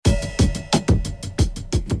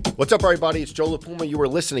What's up, everybody? It's Joe LaPuma. You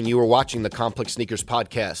were watching the Complex Sneakers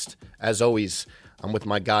Podcast. As always, I'm with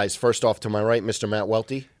my guys. First off, to my right, Mr. Matt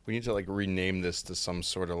Welty. We need to rename this to some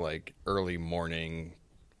sort of early morning.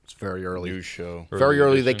 It's very early. News show. Very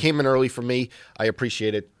early. They came in early for me. I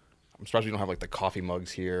appreciate it. I'm surprised we don't have the coffee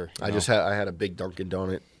mugs here. I had a big Dunkin'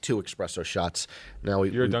 Donut, 2 espresso shots. Now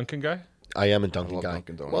You're a Dunkin' guy? I am a Dunkin' guy.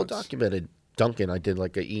 Dunkin' Donuts. Well documented. Dunkin'. I did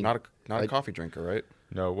not a coffee drinker, right?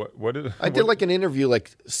 No, what is? I did an interview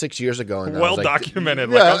 6 years ago. And well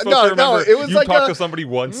documented. Yeah, it was you talked to somebody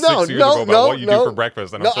once 6 years ago about what you do for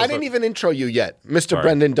breakfast. And I didn't even intro you yet, Mr.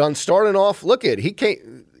 Brendan Dunn. Starting off, look it, he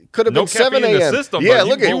came. Could have been 7 a.m. Yeah,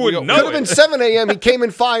 look, you could have been 7 a.m. He came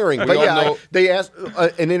in firing. But yeah, they asked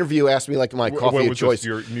an interview asked me my coffee of choice.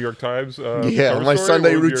 Your New York Times. My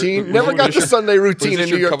Sunday routine. Never got the Sunday routine in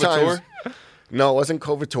New York Times. No, it wasn't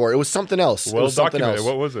Covertor. It was something else. Well documented.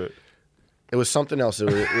 What was it? It was something else. It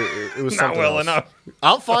was not something well else. enough.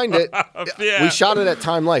 I'll find it. Yeah. We shot it at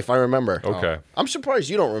Time Life. I remember. Okay. I'm surprised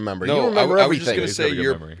you don't remember. No, you remember everything.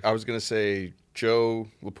 I was going to say Joe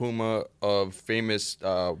LaPuma of famous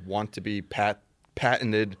want to be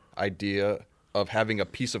patented idea of having a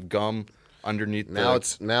piece of gum underneath.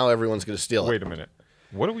 Now everyone's going to steal it. Wait a minute.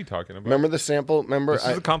 What are we talking about? Remember the sample? This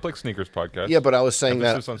is a Complex Sneakers podcast. Yeah, but I was saying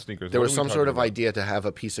Emphasis on sneakers. There was some sort of idea to have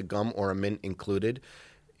a piece of gum or a mint included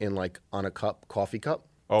in on a coffee cup.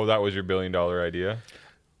 Oh, that was your $1 billion idea?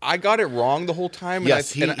 I got it wrong the whole time.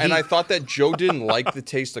 Yes, and I thought that Joe didn't like the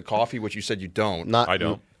taste of coffee, which you said you don't. I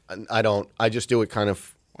don't. I don't. I just do it kind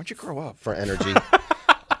of. Why don't you grow up? For energy.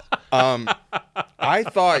 I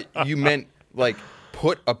thought you meant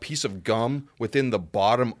put a piece of gum within the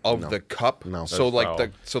bottom of the cup. No. So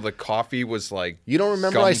That's so the coffee was You don't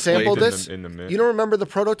remember I sampled this? In the mint. You don't remember the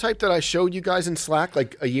prototype that I showed you guys in Slack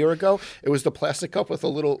a year ago? It was the plastic cup with a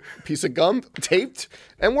little piece of gum taped,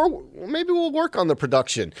 and maybe we'll work on the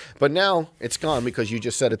production. But now it's gone because you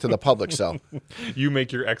just said it to the public. So you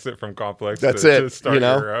make your exit from Complex. That's to it.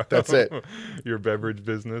 start that's it. Your beverage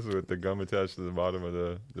business with the gum attached to the bottom of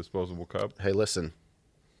the disposable cup. Hey, listen.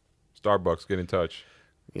 Starbucks, get in touch.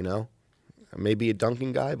 Maybe a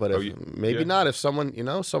Dunkin' guy, but maybe not. If someone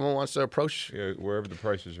wants to approach, wherever the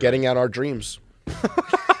price is, getting at our dreams,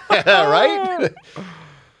 right?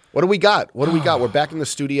 What do we got? We're back in the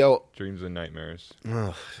studio. Dreams and nightmares.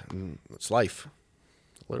 It's life,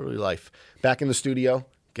 literally life. Back in the studio,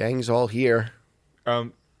 gang's all here.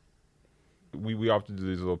 We often do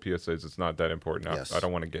these little PSAs. It's not that important. Yes. I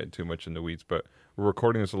don't want to get too much in the weeds, but we're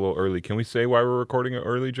recording this a little early. Can we say why we're recording it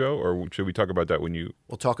early, Joe? Or should we talk about that when you...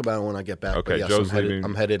 We'll talk about it when I get back. Okay, but yes, Joe's leaving.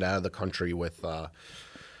 I'm headed out of the country with a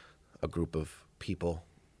group of people.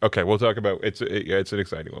 Okay, we'll talk about... It's an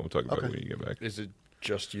exciting one. We'll talk about it when you get back. Is it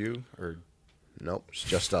just you? Or Nope, it's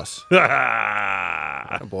just us.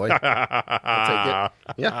 Oh, boy. I'll take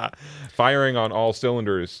it. Yeah. Firing on all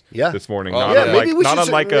cylinders this morning. Oh, not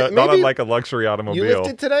unlike a luxury automobile. You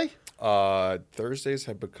lifted today? Thursdays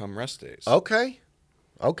have become rest days. Okay.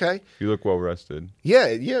 You look well rested. Yeah.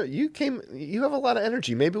 You have a lot of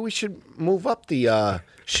energy. Maybe we should move up the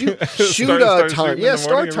shoot time. Yeah,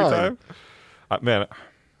 start time. Man,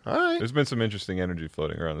 all right. There's been some interesting energy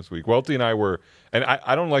floating around this week. Welty and I were, and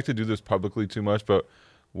I don't like to do this publicly too much, but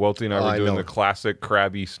Welty and I were doing the classic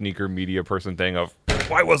crabby sneaker media person thing of,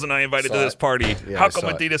 why wasn't I invited to this party? Yeah, How come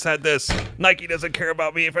Adidas had this? Nike doesn't care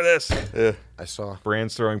about me for this. I saw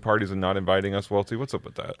brands throwing parties and not inviting us. Welty, what's up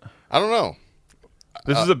with that? I don't know.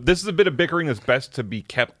 This is a bit of bickering that's best to be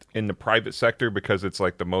kept in the private sector because it's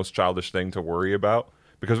the most childish thing to worry about.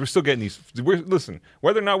 Because we're still getting these. Listen,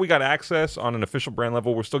 whether or not we got access on an official brand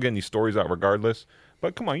level, we're still getting these stories out regardless.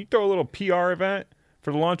 But come on, you throw a little PR event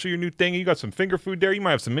for the launch of your new thing. You got some finger food there. You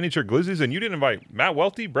might have some miniature glizzies, and you didn't invite Matt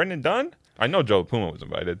Welty, Brendan Dunn. I know Joe Puma was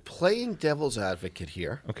invited. Playing devil's advocate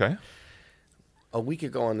here. Okay. A week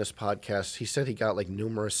ago on this podcast, he said he got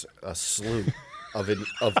numerous slew of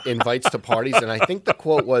invites to parties, and I think the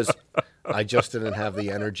quote was, "I just didn't have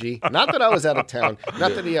the energy." Not that I was out of town.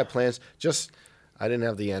 Not that he had plans. Just. I didn't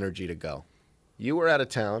have the energy to go. You were out of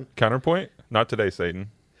town. Counterpoint? Not today,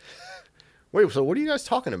 Satan. Wait, so what are you guys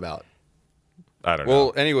talking about? I don't know.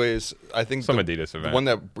 Well, anyways, I think some Adidas event. The one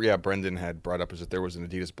that Brendan had brought up is that there was an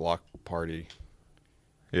Adidas block party.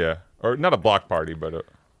 Yeah. Or not a block party, but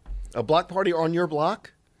a block party on your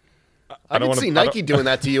block? I can see Nike doing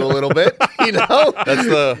that to you a little bit, you know? That's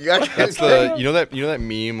the you know that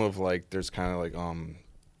meme of there's kind of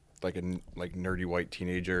like a nerdy white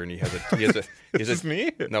teenager, and he has a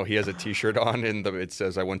me? No, he has a T-shirt on, and it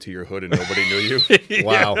says "I went to your hood and nobody knew you."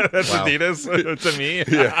 Wow, that's wow. Adidas to me.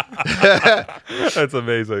 Yeah, that's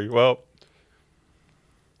amazing. Well,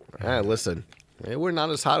 listen, Hey, we're not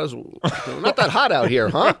as hot as we're not that hot out here,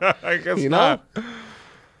 huh? I guess You know?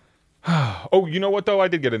 not. Oh, you know what though? I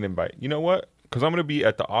did get an invite. You know what? Because I'm going to be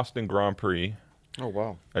at the Austin Grand Prix Oh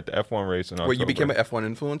wow! at the F1 race in October. Wait, you became an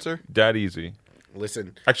F1 influencer? that easy?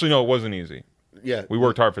 Listen, Actually, no, it wasn't easy. yeah, We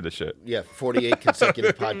worked hard for this shit. 48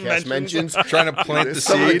 consecutive podcast mentions. Trying to plant the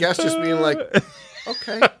Some of the seed. guests just being like,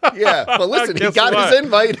 okay, yeah, but listen, he Guess got what? his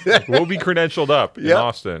invite. We'll be credentialed up in Yep.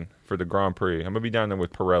 Austin for the Grand Prix. I'm gonna be down there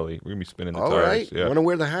with Pirelli. We're gonna be spinning the All tires. right, Yeah. want to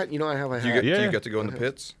wear the hat? You know, I have a Do you, hat. get, do Yeah. you get to go in the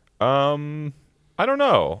pits? I don't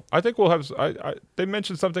know. I think we'll have. They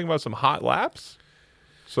mentioned something about some hot laps.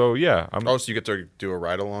 So yeah, Oh, so you get to do a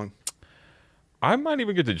ride along? I might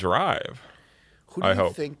even get to drive. Who do I you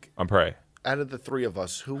hope. think, I'm praying. out of the three of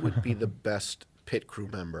us, who would be the best pit crew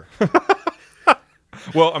member?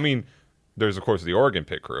 Well, I mean, there's of course the Oregon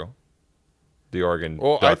pit crew, the Oregon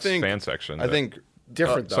Well, I Ducks think fan section. I think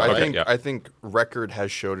Different, So though, I right? think Yeah. I think record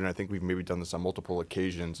has showed, and I think we've maybe done this on multiple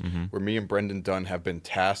occasions, where me and Brendan Dunn have been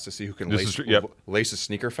tasked to see who can This is lace, true, yep. lace a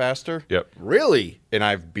sneaker faster, Yep. Really? and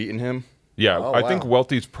I've beaten him. Yeah, Oh, I think wow.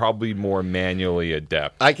 Welty's probably more manually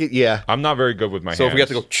adept. I could, yeah. I'm not very good with my So hands. if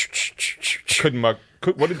we have to go, couldn't much.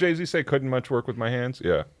 What did Jay-Z say? Couldn't much work with my hands.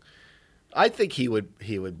 Yeah. I think he would.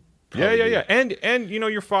 Yeah. And you know,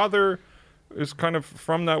 your father is kind of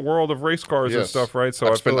from that world of race cars and Yes. stuff, right? So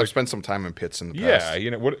I've I feel like, spent some time in pits in the yeah, past.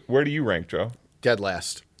 you know, where do you rank, Joe? Dead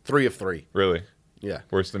last. 3 of 3. Really? Yeah.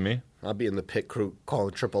 Worse than me? I'll be in the pit crew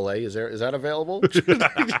calling AAA. Is that available?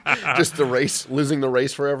 Just the race, losing the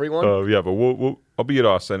race for everyone. Yeah, but I'll be at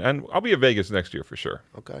Austin, and I'll be at Vegas next year for sure.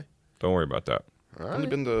 Okay. Don't worry about that. All Only right.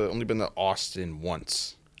 been to Austin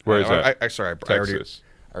once. Where is that? Sorry, Texas.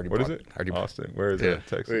 I already What is brought- it? I already Austin. Where is Yeah. it?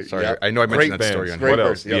 Texas. Sorry, Yeah. I know I mentioned Great that story Bands. on Great What here.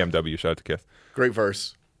 else? verse, yep. BMW. Shout out to Keith. Great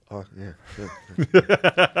verse. Oh yeah.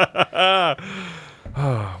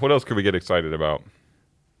 What else could we get excited about?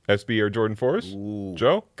 SB or Jordan Force?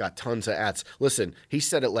 Joe? Got tons of ats. Listen, he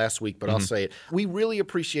said it last week, but I'll say it. We really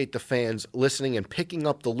appreciate the fans listening and picking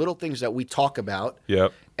up the little things that we talk about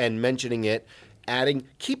Yep. and mentioning it. Adding,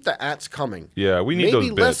 keep the ats coming. Yeah, we need Maybe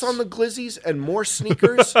those less bits. on the glizzies and more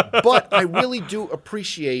sneakers, but I really do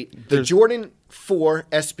appreciate the Jordan 4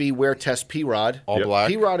 SB Wear Test P-Rod. All Yep. black,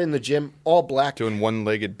 P-Rod in the gym, all black, doing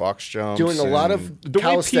one-legged box jumps, doing a lot and- of The way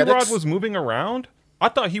calisthenics. P-Rod was moving around, I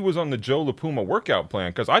thought he was on the Joe LaPuma workout plan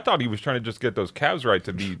because I thought he was trying to just get those calves right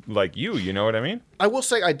to be like you know what I mean? I will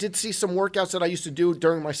say I did see some workouts that I used to do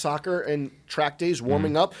during my soccer and track days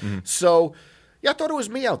warming Mm-hmm. up. So, yeah, I thought it was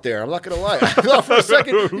me out there. I'm not going to lie. I thought for a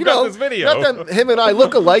second, Who you got know, this video? not that him and I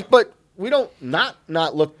look alike, but we don't not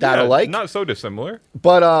look that Yeah, alike. Not so dissimilar.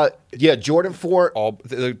 But, yeah, Jordan 4. all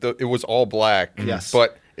it was all black. Yes.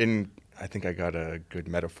 But I think I got a good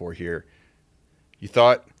metaphor here. You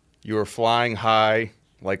thought you were flying high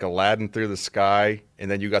like Aladdin through the sky,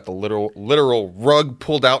 and then you got the literal rug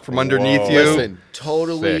pulled out from underneath Whoa. you. Listen,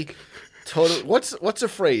 totally. Sick. What's a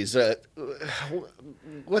phrase?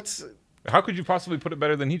 What's How could you possibly put it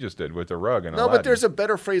better than he just did with the rug and no? But there's a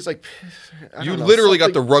better phrase like I You don't know, literally got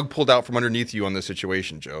the something- rug pulled out from underneath you on this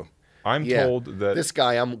situation, Joe. I'm Yeah, told that this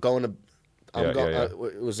guy. I'm going to. Yeah, yeah.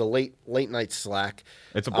 It was a late night slack.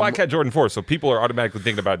 it's a Black Cat Jordan 4, so people are automatically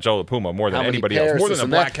thinking about Joe LaPuma more than How many anybody else. pairs, More this than a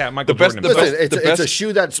and Black that. Cat Michael The best- Jordan the himself. Listen, best- it's a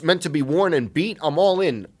shoe that's meant to be worn and beat. I'm all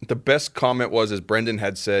in. The best comment was, as Brendan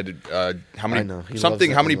had said, how many I know, he loves how that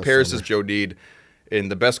many Endless pairs Summer. does Joe need?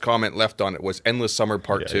 And the best comment left on it was "Endless Summer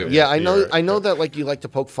Part 2." Yeah, I know. You're- I know that like you like to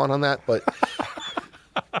poke fun on that, but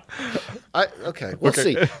we'll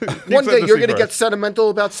see. One said day the you're going to secret. get sentimental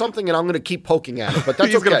about something, and I'm going to keep poking at it. But that's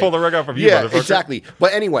He's okay. gonna pull the rug out from you, Yeah, motherfucker. exactly.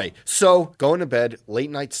 But anyway, so going to bed, late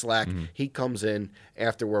night slack. Mm-hmm. He comes in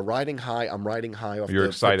after we're riding high. I'm riding high off. You're the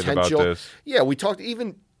excited about potential. this. Yeah, we talked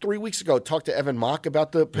even 3 weeks ago. Talked to Evan Mock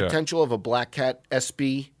about the potential of a Black Cat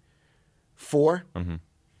SB4. Mm-hmm.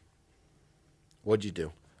 What'd you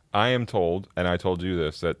do? I am told, and I told you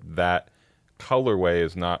this, that colorway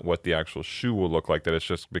is not what the actual shoe will look like. That it's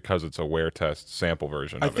just because it's a wear test sample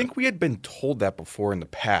version I of think we had been told that before in the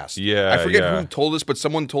past. Yeah, I forget yeah. who told us, but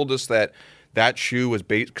someone told us that shoe was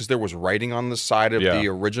based because there was writing on the side of Yeah. the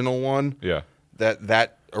original one. Yeah.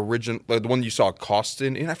 That original, the one you saw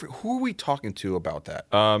Costin, and I forget, who are we talking to about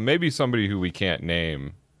that? Maybe somebody who we can't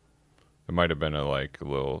name. It might have been a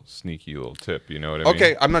little sneaky little tip. You know what I mean?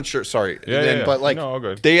 Okay, I'm not sure. Sorry. Yeah, And then- yeah. but, like, no, all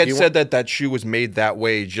good. They had You said that shoe was made that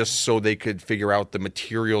way just so they could figure out the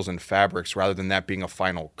materials and fabrics rather than that being a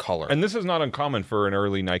final color. And this is not uncommon for an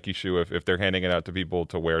early Nike shoe if they're handing it out to people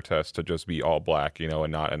to wear test to just be all black, and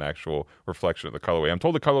not an actual reflection of the colorway. I'm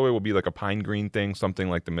told the colorway will be like a pine green thing, something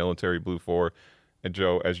like the military blue 4. And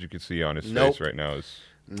Joe, as you can see on his Nope. face right now, is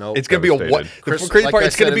No, it's gonna be a white. Devastated. The crazy part,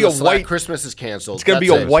 it's gonna be a white. Christmas is canceled. It's gonna be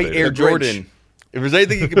That's a it. white The Air Grinch. Jordan. If there's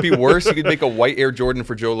anything you could be worse, you could make a white Air Jordan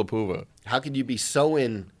for Joe LaPuva. How could you be so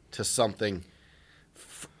into something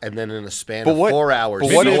and then in a span But of what- 4 hours, but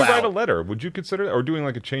Maybe what you go if- write a out? letter. Would you consider that? Or doing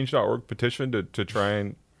like a change.org petition to try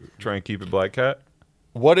and keep it Black Cat?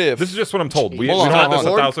 What if This is just what I'm told. We Hold on, have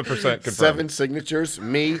hold this on. 1,000% confirmed. 7 signatures.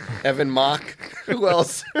 Me, Evan Mock. Who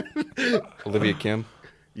else? Olivia Kim?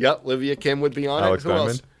 Yep, Olivia Kim would be on Alex it. Who else?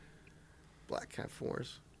 Diamond. Black Cat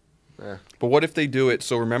 4s. Eh. But what if they do it?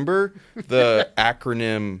 So remember the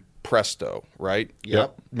acronym Presto, right?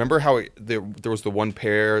 Yep. Remember how there was the one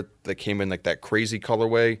pair that came in like that crazy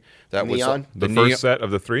colorway that was Neon? The first set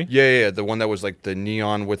of the 3? Yeah, the one that was like the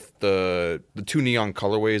neon with the 2 neon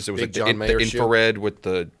colorways. It was Big like John the Mayer shoe. infrared with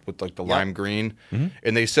like the lime green.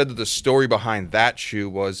 And they said that the story behind that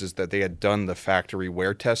shoe is that they had done the factory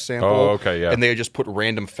wear test sample. Oh, okay, yeah. And they had just put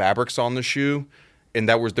random fabrics on the shoe, and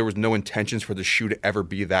there was no intentions for the shoe to ever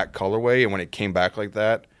be that colorway. And when it came back like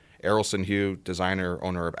that, Errolson Hugh, designer,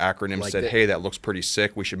 owner of Acronym, Liked said, it. "Hey, that looks pretty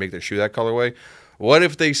sick. We should make the shoe that colorway." What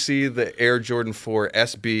if they see the Air Jordan 4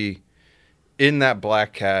 SB in that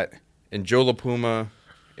Black Cat, and Joe LaPuma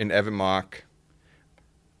and Evan Mock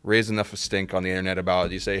raise enough of stink on the internet about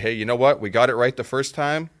it? You say, "Hey, you know what? We got it right the first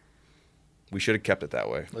time. We should have kept it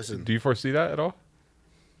that way." Listen, Do you foresee that at all?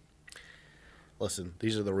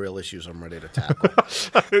 these are the real issues I'm ready to tackle.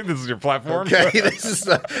 This is your platform? Okay, these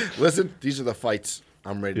are the fights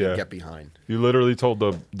I'm ready Yeah. to get behind. You literally told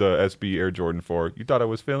the SB Air Jordan 4, you thought I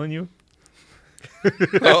was failing you?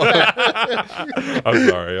 I'm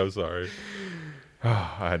sorry.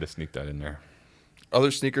 I had to sneak that in there.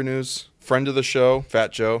 Other sneaker news: friend of the show,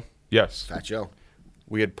 Fat Joe. Yes. Fat Joe.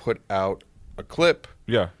 We had put out a clip.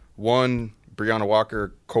 Yeah. One, Brianna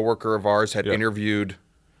Walker, coworker of ours, had Yeah. interviewed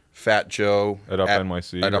Fat Joe At Up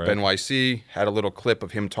NYC, At Up right? NYC, had a little clip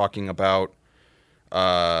of him talking about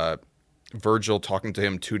Virgil talking to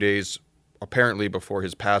him 2 days apparently before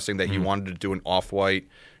his passing that he wanted to do an off-white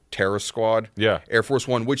Terror Squad Yeah. Air Force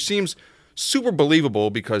One, which seems super believable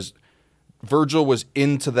because Virgil was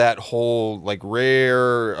into that whole like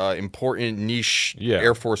rare, important niche Yeah.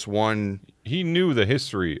 Air Force One. He knew the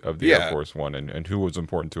history of the Yeah. Air Force One and who was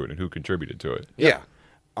important to it and who contributed to it. Yeah.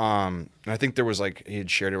 And I think there was like he had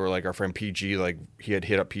shared it where like our friend PG, like he had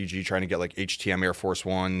hit up PG trying to get like HTM Air Force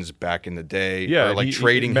Ones back in the day. Yeah, or, like he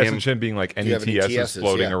trading him. messaged him being like you have any NETS is TSs?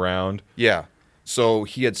 floating Yeah. around. Yeah. So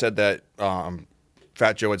he had said that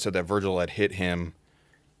Fat Joe had said that Virgil had hit him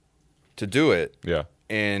to do it. Yeah.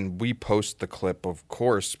 And we post the clip, of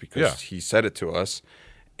course, because Yeah. he said it to us.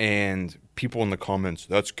 And people in the comments,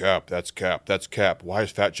 that's cap, that's cap, that's cap. Why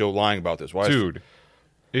is Fat Joe lying about this? Why is Dude,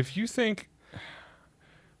 if you think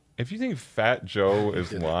Fat Joe is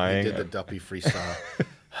He lying, did the Duppy freestyle.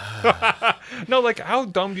 no, like how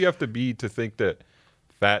dumb do you have to be to think that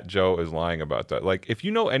Fat Joe is lying about that? Like, if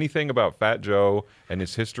you know anything about Fat Joe and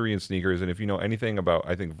his history in sneakers, and if you know anything about,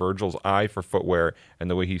 I think, Virgil's eye for footwear and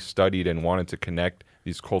the way he studied and wanted to connect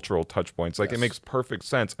these cultural touch points, like, it makes perfect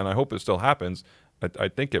sense, and I hope it still happens. I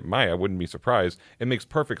think it might. I wouldn't be surprised. It makes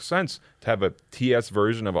perfect sense to have a TS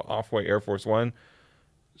version of an Off-White Air Force One.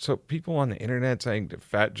 So people on the internet saying that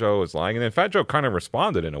Fat Joe is lying, and then Fat Joe kind of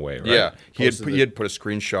responded in a way, right? Yeah, he Posted had put a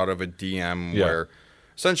screenshot of a DM Yeah. where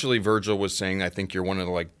essentially Virgil was saying, "I think you're one of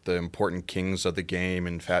the important kings of the game,"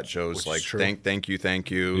 and Fat Joe's Which is like, true. thank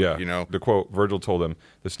you." Yeah. You know, The quote, Virgil told him,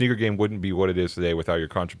 "The sneaker game wouldn't be what it is today without your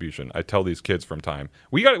contribution. I tell these kids from time."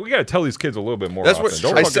 We got to tell these kids a little bit more that's often. what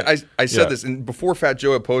Don't I fucking- said. I said Yeah. this, and before Fat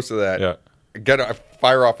Joe had posted that, Yeah. I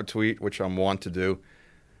fire off a tweet, which I'm wont to do.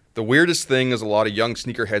 The weirdest thing is a lot of young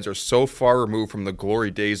sneakerheads are so far removed from the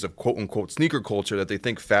glory days of quote-unquote sneaker culture that they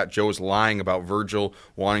think Fat Joe is lying about Virgil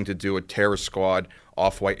wanting to do a Terror Squad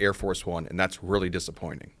Off-White Air Force One, and that's really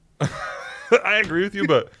disappointing. I agree with you,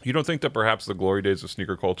 but you don't think that perhaps the glory days of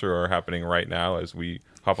sneaker culture are happening right now as we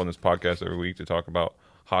hop on this podcast every week to talk about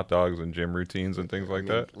hot dogs and gym routines and things like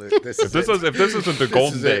that? This If is this isn't the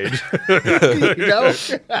golden is it. age, it. You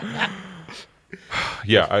know?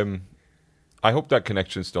 yeah, I hope that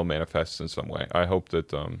connection still manifests in some way. I hope that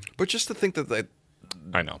But just to think that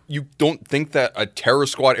I know. you don't think that a Terror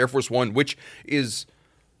Squad Air Force One, which is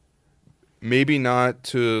maybe not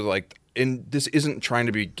to like, and this isn't trying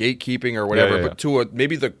to be gatekeeping or whatever, Yeah. but to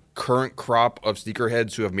maybe the current crop of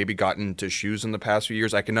sneakerheads who have maybe gotten into shoes in the past few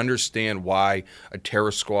years, I can understand why a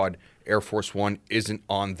Terror Squad Air Force One isn't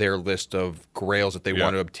on their list of grails that they Yeah.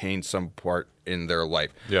 want to obtain some part in their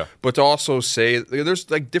life. Yeah. But to also say there's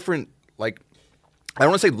like different, like, I don't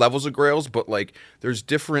want to say levels of grails, but like there's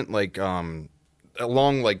different like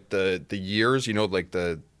along like the years, you know, like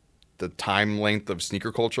the time length of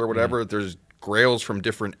sneaker culture or whatever. There's grails from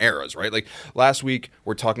different eras, right? Like last week,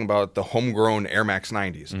 we're talking about the homegrown Air Max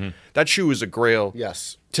 90s. That shoe is a grail.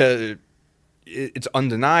 Yes. It's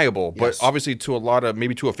undeniable, but Yes. obviously to a lot of,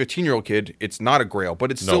 maybe to a 15-year-old kid, it's not a grail,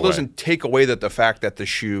 but it still way. doesn't take away the fact that the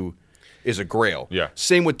shoe is a grail. Yeah.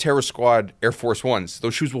 Same with Terra Squad Air Force Ones.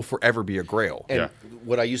 Those shoes will forever be a grail. And Yeah.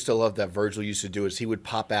 what I used to love that Virgil used to do is he would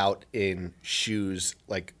pop out in shoes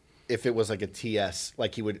like if it was like a TS,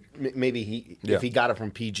 like he would maybe Yeah. if he got it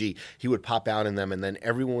from PG, he would pop out in them, and then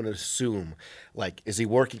everyone would assume like, is he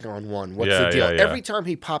working on one? What's Yeah, the deal? yeah, yeah. Every time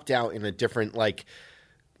he popped out in a different like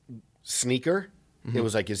sneaker. Mm-hmm. It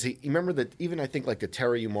was like, is he? You remember that? Even I think like the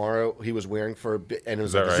Terra Umaro he was wearing for a bit, and it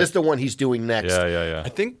was that like, right? is this the one he's doing next? Yeah. I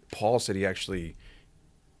think Paul said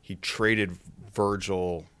he traded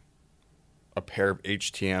Virgil a pair of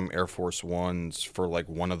HTM Air Force Ones for like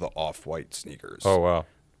one of the Off-White sneakers. Oh wow.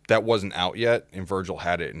 That wasn't out yet, and Virgil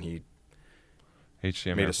had it, and he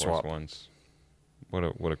HCM Made Air a Force swap. Ones.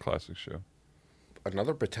 What a classic show.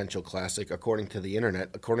 Another potential classic, according to the internet,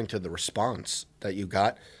 according to the response that you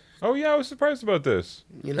got. Oh yeah, I was surprised about this.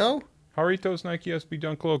 You know Harito's Nike SB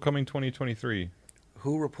Dunk Low coming 2023.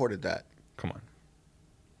 who reported that? Come on.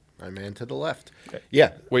 My man to the left.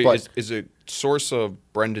 Yeah. Wait, but is it source of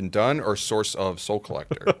Brendan Dunn or source of Soul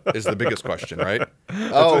Collector? Is the biggest question, right?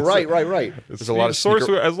 right. There's a lot of source.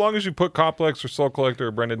 sneaker- As long as you put Complex or Soul Collector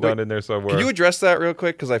or Brendan Dunn in there somewhere. Can you address that real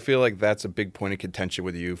quick? Because I feel like that's a big point of contention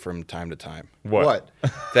with you from time to time. what?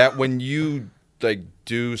 That when you like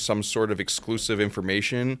do some sort of exclusive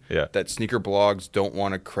information, Yeah. that sneaker blogs don't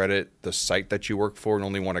want to credit the site that you work for and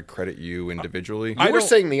only want to credit you individually. You were don't-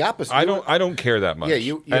 saying the opposite. I don't care that much. Yeah,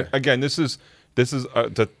 you- And yeah. again, this is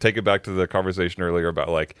to take it back to the conversation earlier about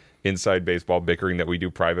like inside baseball bickering that we do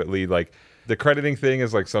privately. Like the crediting thing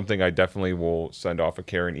is like something I definitely will send off a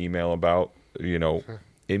Karen email about.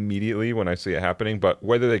 Immediately when I see it happening. But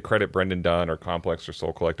whether they credit Brendan Dunn or Complex or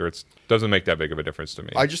Soul Collector, it doesn't make that big of a difference to me.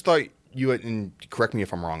 I just thought you had, and correct me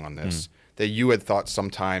if I'm wrong on this, that you had thought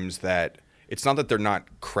sometimes that it's not that they're not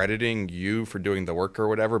crediting you for doing the work or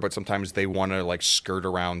whatever, but sometimes they want to like skirt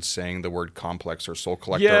around saying the word Complex or Soul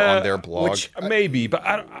Collector Yeah, on their blog. Maybe, but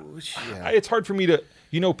it's hard for me to.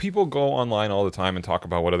 People go online all the time and talk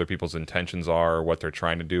about what other people's intentions are or what they're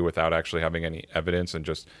trying to do without actually having any evidence and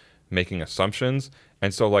just making assumptions.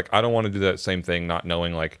 And so, like, I don't want to do that same thing, not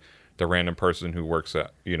knowing, like, the random person who works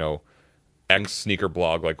at, X sneaker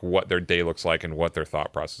blog, like, what their day looks like and what their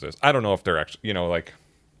thought process is. I don't know if they're actually,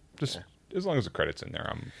 just as long as the credit's in there,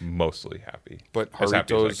 I'm mostly happy. But as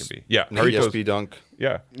happy as I Harito's, can be. Yeah, Nike Harito's, SB Dunk.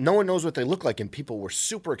 yeah. No one knows what they look like, and people were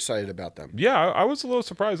super excited about them. Yeah, I was a little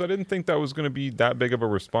surprised. I didn't think that was going to be that big of a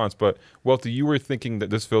response. But, Welty, you were thinking that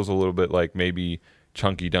this feels a little bit like maybe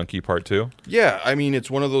Chunky Dunky Part 2? Yeah, I mean, it's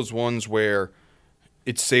one of those ones where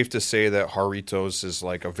it's safe to say that Harito's is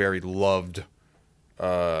like a very loved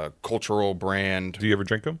cultural brand. Do you ever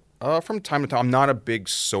drink them? From time to time, I'm not a big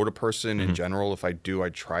soda person in general. If I do, I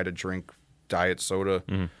try to drink diet soda.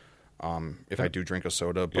 If I do drink a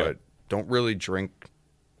soda, but Yeah. don't really drink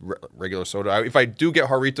regular soda. If I do get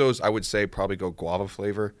Harito's, I would say probably go guava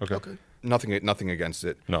flavor. Okay. Nothing against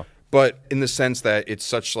it. No. But in the sense that it's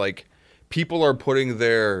such like people are putting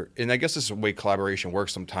their, and I guess this is the way collaboration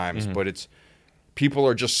works sometimes, but it's people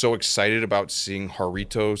are just so excited about seeing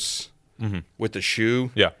Harito's with the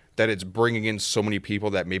shoe Yeah. that it's bringing in so many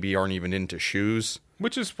people that maybe aren't even into shoes.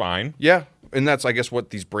 Which is fine. Yeah. And that's, I guess,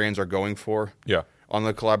 what these brands are going for Yeah. on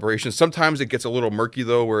the collaboration. Sometimes it gets a little murky,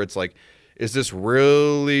 though, where it's like, is this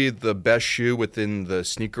really the best shoe within the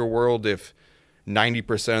sneaker world if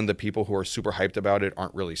 90% of the people who are super hyped about it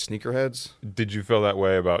aren't really sneakerheads? Did you feel that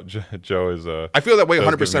way about Joe? I feel that way Joe's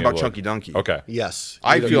 100% giving me a about look. Chunky Dunky. Okay. Yes,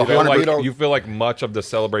 I You don't- feel you don't- 100% you don't- You feel like much of the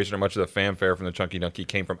celebration or much of the fanfare from the Chunky Dunky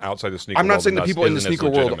came from outside the sneaker I'm world. not saying and the thus people in the isn't as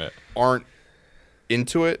sneaker world legitimate. aren't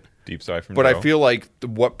into it, Deep side from but Joe. I feel like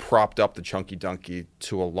what propped up the Chunky Dunky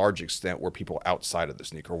to a large extent were people outside of the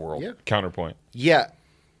sneaker world. Yeah. Counterpoint. Yeah,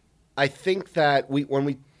 I think that when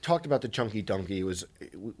we talked about the Chunky Dunky, it was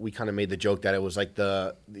we kind of made the joke that it was like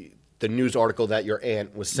the news article that your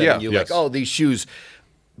aunt was sending Yeah. you, Yes. like, oh, these shoes.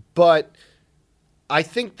 But I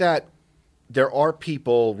think that there are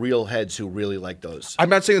people, real heads, who really like those. I'm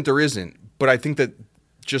not saying that there isn't, but I think that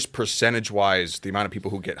just percentage-wise, the amount of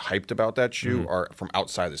people who get hyped about that shoe are from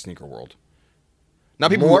outside the sneaker world.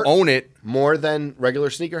 Not people More- who own it, More than regular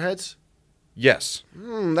sneakerheads? yes.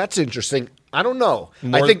 That's interesting. I don't know.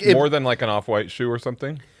 More, I think more than like an off-white shoe or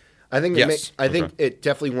something. I think Yes. I think Okay. it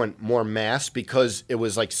definitely went more mass because it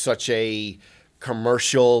was like such a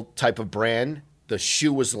commercial type of brand. The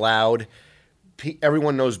shoe was loud.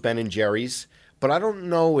 Everyone knows Ben and Jerry's, but I don't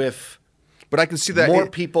know if But I can see that more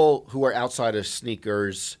people who are outside of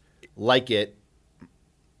sneakers like it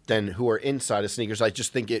than who are inside of sneakers. I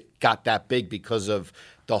just think it got that big because of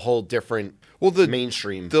the whole different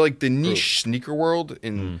mainstream. The niche sneaker world,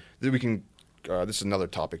 and we can. This is another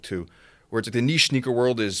topic too, where it's like the niche sneaker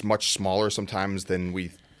world is much smaller sometimes than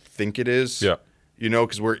we think it is. Yeah. You know,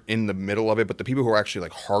 because we're in the middle of it, but the people who are actually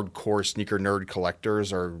like hardcore sneaker nerd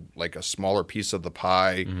collectors are like a smaller piece of the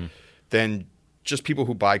pie than just people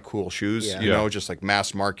who buy cool shoes. Yeah. You know, just like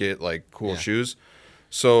mass market like cool shoes.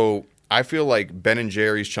 So I feel like Ben and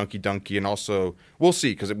Jerry's, Chunky Dunky, and also we'll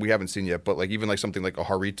see because we haven't seen yet, but like even like something like a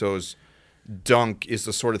Jarritos Dunk is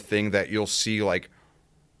the sort of thing that you'll see like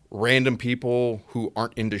random people who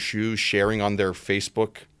aren't into shoes sharing on their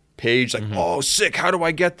Facebook page, like, oh, sick! How do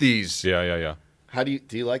I get these? Yeah. How do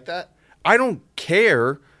you like that? I don't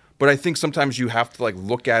care, but I think sometimes you have to like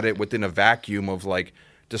look at it within a vacuum of like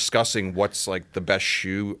discussing what's like the best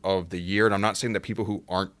shoe of the year. And I'm not saying that people who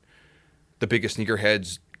aren't the biggest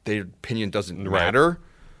sneakerheads, their opinion doesn't matter,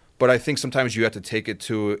 but I think sometimes you have to take it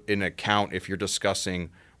to an account if you're discussing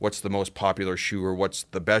what's the most popular shoe or what's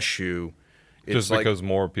the best shoe. It's Just because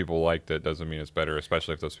more people liked it doesn't mean it's better,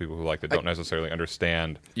 especially if those people who liked it don't necessarily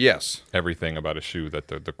understand everything about a shoe that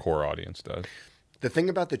the core audience does. The thing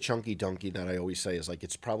about the Chunky Dunky that I always say is like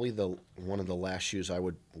it's probably one of the last shoes I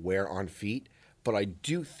would wear on feet, but I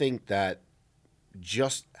do think that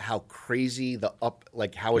just how crazy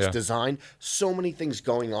how it's designed, so many things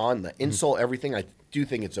going on, the insole, everything. I do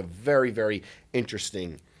think it's a very, very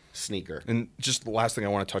interesting sneaker. And just the last thing I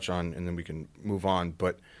want to touch on, and then we can move on,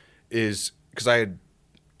 but is because I think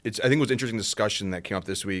it was an interesting discussion that came up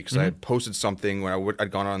this week because I had posted something when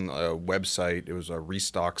I'd gone on a website. It was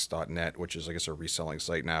restocks.net, which is I guess a reselling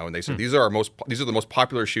site now, and they said these are the most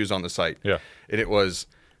popular shoes on the site. Yeah, and it was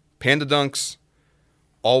Panda Dunks,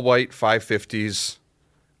 all white 550s,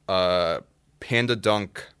 Panda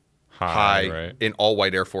Dunk High, right? In all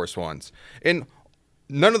white Air Force Ones, and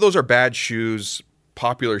none of those are bad shoes.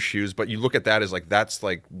 Popular shoes, but you look at that as like that's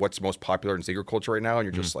like what's most popular in sneaker culture right now, and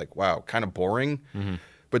you're just like, wow, kind of boring.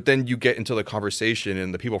 But then you get into the conversation,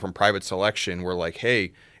 and the people from Private Selection were like,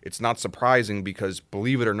 hey, it's not surprising because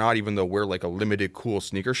believe it or not, even though we're like a limited cool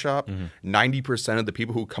sneaker shop, 90% of the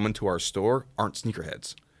people who come into our store aren't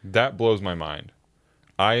sneakerheads. That blows my mind.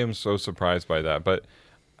 I am so surprised by that, but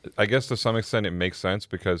I guess to some extent it makes sense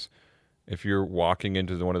because if you're walking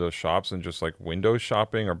into one of those shops and just like window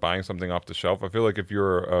shopping or buying something off the shelf, I feel like if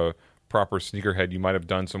you're a proper sneakerhead, you might have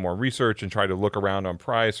done some more research and tried to look around on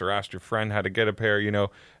price or asked your friend how to get a pair, you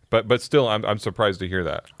know. But still, I'm surprised to hear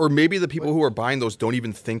that. Or maybe the people who are buying those don't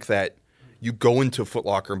even think that you go into Foot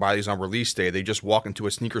Locker and buy these on release day. They just walk into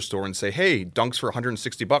a sneaker store and say, hey, Dunks for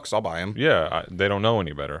 $160, I'll buy them. Yeah, they don't know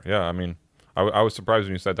any better. Yeah, I mean, I was surprised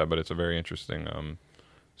when you said that, but it's a very interesting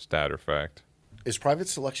stat or fact. Is Private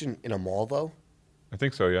Selection in a mall though? I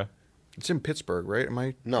think so, yeah. It's in Pittsburgh, right?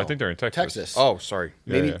 No, I think they're in Texas. Texas. Oh, sorry.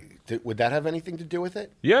 Maybe would that have anything to do with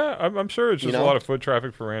it? Yeah, I'm sure it's just You know? a lot of foot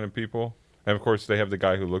traffic for random people. And of course, they have the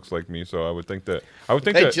guy who looks like me, so I would think They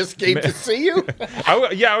that just came to see you.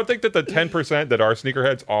 I would think that the 10% that are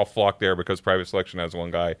sneakerheads all flock there because Private Selection has one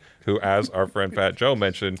guy who, as our friend Fat Joe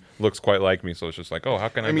mentioned, looks quite like me. So it's just like, oh, how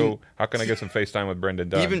can I get some FaceTime with Brendan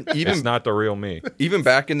Dunn? Even it's not the real me. Even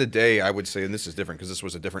back in the day, I would say, and this is different because this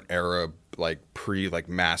was a different era, like pre like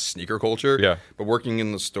mass sneaker culture. Yeah. But working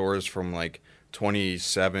in the stores from like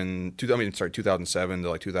 2007 to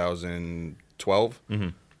like 2012.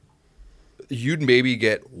 You'd maybe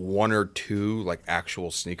get one or two like actual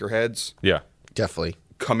sneakerheads Yeah, Definitely.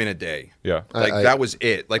 come in a day. yeah. Like I- that was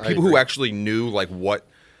it. Like I people who agree. actually knew like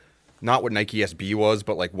not what Nike SB was,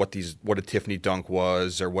 but like what a Tiffany Dunk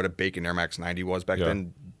was or what a Bacon Air Max 90 was back Yeah.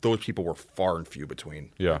 then. Those people were far and few between.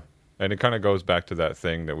 Yeah, and it kind of goes back to that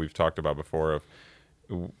thing that we've talked about before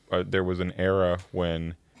of there was an era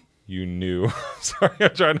when you knew. Sorry,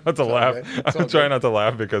 I'm trying not to laugh. good. It's all I'm trying good. not to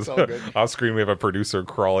laugh because all good. off screen we have a producer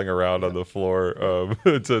crawling around on the floor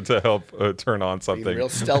to help turn on something. real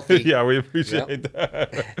stealthy. Yeah, we appreciate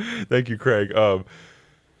that. Thank you, Craig.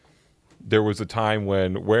 There was a time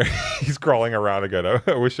where he's crawling around again.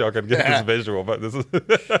 I wish y'all could get this visual, but this is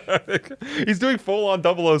he's doing full on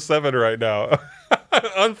 007 right now.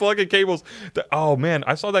 Unplugging cables. Oh man,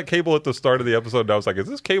 I saw that cable at the start of the episode and I was like, is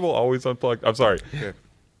this cable always unplugged? I'm sorry. Yeah.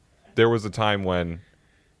 There was a time when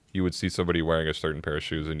you would see somebody wearing a certain pair of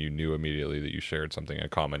shoes and you knew immediately that you shared something in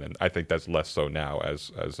common, and I think that's less so now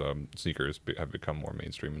as sneakers have become more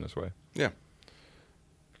mainstream in this way. Yeah.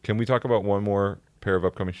 Can we talk about one more pair of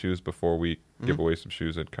upcoming shoes before we give away some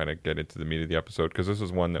shoes and kind of get into the meat of the episode? Because this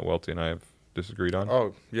is one that Welty and I have disagreed on.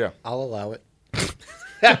 Oh, yeah. I'll allow it.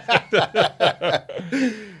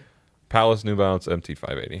 Palace New Balance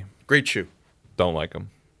MT580. Great shoe. Don't like them.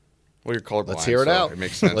 Well, you're colorblind. Let's hear it so out. It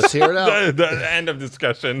makes sense. Let's hear it out. The end of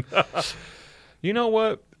discussion. You know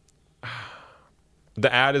what?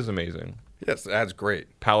 The ad is amazing. Yes, that's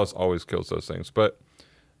great. Palace always kills those things, but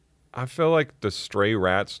I feel like the Stray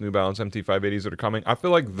Rats New Balance MT580s that are coming, I feel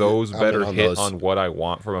like those I'm better in on hit those. on what I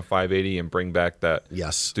want from a 580 and bring back that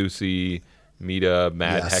Yes. Stussy, Meta,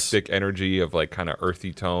 Mad Yes. Hectic energy of like kind of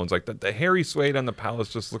earthy tones. Like the hairy suede on the Palace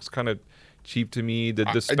just looks kind of cheap to me.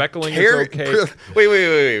 The speckling is okay.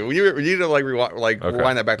 Wait. We need to like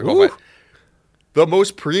rewind that back to Ooh. go back. The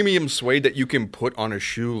most premium suede that you can put on a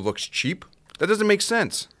shoe looks cheap. That doesn't make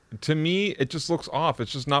sense. To me, it just looks off.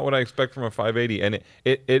 It's just not what I expect from a 580, and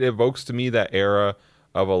it evokes to me that era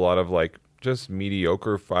of a lot of like just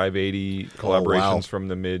mediocre 580 collaborations from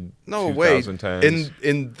the mid No way. 2010s.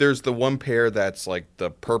 And there's the one pair that's like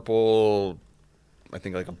the purple, I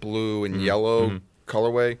think like a blue and yellow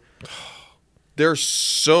colorway. They're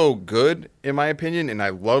so good in my opinion, and I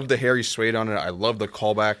love the hairy suede on it. I love the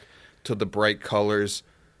callback to the bright colors.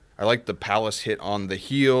 I like the Palace hit on the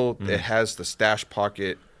heel. It has the stash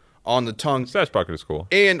pocket on the tongue. Stash pocket is cool.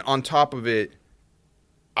 And on top of it,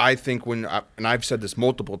 I think and I've said this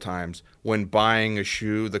multiple times, when buying a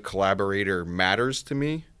shoe, the collaborator matters to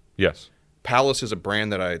me. Yes. Palace is a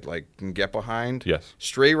brand that I like can get behind. Yes.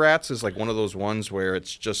 Stray Rats is like one of those ones where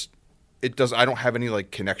it's just I don't have any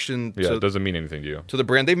like connection Yeah, it doesn't mean anything to you. to the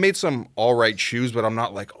brand. They made some all right shoes, but I'm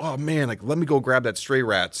not like, oh man, like let me go grab that Stray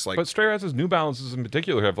Rats. Like But Stray Rats' New Balances in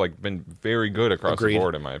particular have like been very good across Agreed. the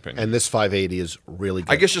board, in my opinion. And this 580 is really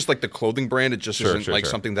good. I guess just like the clothing brand, it just Sure, isn't sure, like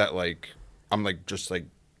sure. something that like I'm like just like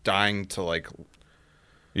dying to like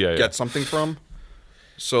yeah. get something from.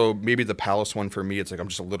 So maybe the Palace one for me, it's like I'm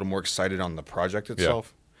just a little more excited on the project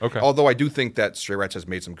itself. Okay. Although I do think that Stray Rats has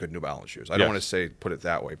made some good New Balance shoes. I don't Yes. want to say put it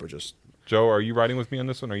that way, but just Joe, are you riding with me on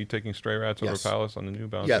this one? Are you taking Stray Rats over Yes. Palace on the New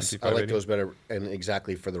Balance Yes, MT580? I like those better, and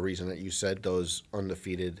exactly for the reason that you said, those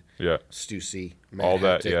undefeated Yeah. Stussy, All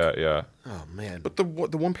that, Manhaptic. yeah. Oh, man. but the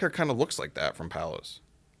one pair kind of looks like that from Palace.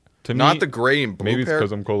 To Not me, the gray and blue maybe it's pair.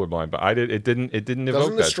 because I'm colorblind, but it didn't evoke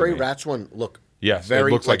Doesn't the that Stray to me. Rats one look Yes,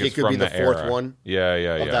 very, it looks like, it it's could from be the that fourth era. one Yeah,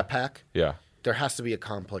 of that pack? Yeah. There has to be a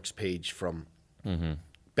complex page from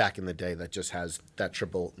back in the day that just has that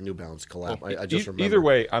triple New Balance collab. I just remember. Either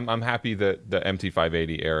way, I'm happy that the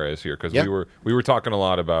MT580 era is here because Yeah. we were talking a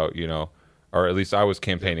lot about, or at least I was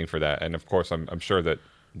campaigning for that, and of course I'm sure that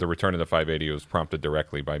the return of the 580 was prompted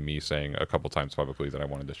directly by me saying a couple times publicly that I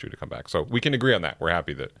wanted the shoe to come back. So we can agree on that. We're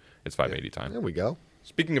happy that it's 580 time. There we go.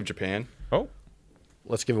 Speaking of Japan, Oh,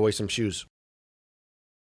 Let's give away some shoes.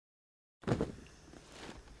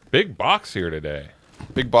 big box here today.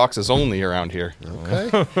 big boxes only around here.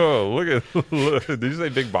 Okay. Oh, look. Did you say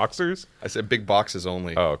big boxers? I said big boxes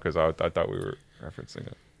only. Oh, because I thought we were referencing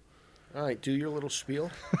it. All right, do your little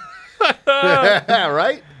spiel.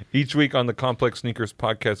 Right? Each week on the Complex Sneakers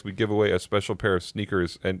podcast, we give away a special pair of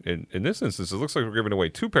sneakers. And in this instance, it looks like we're giving away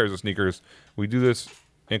 2 pairs of sneakers. We do this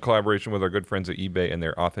in collaboration with our good friends at eBay and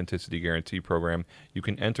their Authenticity Guarantee program. You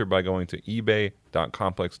can enter by going to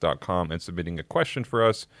ebay.complex.com and submitting a question for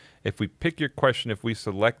us. If we pick your question, if we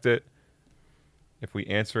select it, if we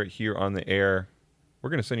answer it here on the air, we're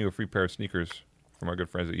going to send you a free pair of sneakers from our good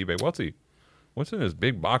friends at eBay. Welty, what's in this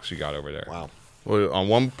big box you got over there? Wow. Well, on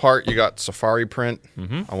one part you got safari print.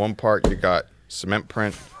 On one part you got cement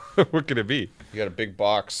print. What could it be? You got a big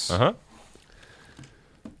box. Uh-huh.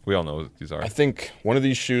 We all know what these are. I think one of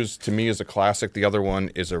these shoes to me is a classic. The other one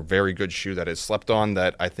is a very good shoe that is slept on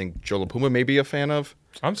that I think Joe LaPuma may be a fan of.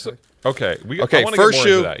 I'm so okay. I Okay, wanna first get more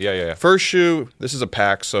shoe. into that. Yeah. First shoe. This is a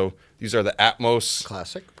pack. So these are the Atmos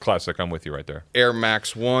Classic. Classic. I'm with you right there. Air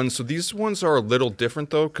Max 1. So these ones are a little different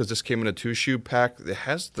though because this came in a 2-shoe pack. It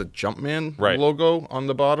has the Jumpman Right. logo on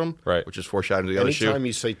the bottom, Right. which is foreshadowing to the other shoe. Anytime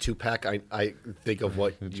you say 2-pack, I think of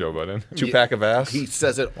what Joe Budden. 2-pack of ass. he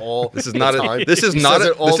says it all. This is not the time. a. This is He not says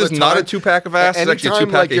a. it all This the is not a time. 2-pack of ass. It's actually a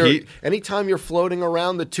 2-pack of heat. Anytime you're floating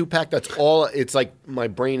around the 2-pack, that's all. It's like my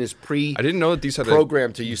brain is I didn't know that these had a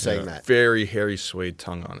programmed to you saying that. very hairy suede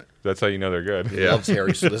tongue on it. That's how you know they're good. Yeah. Loves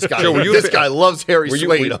Harry. This guy. Joe, were you a this fan- guy loves Harry Were you,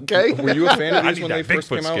 Suede. were, Okay. were you a fan of I these need when they that first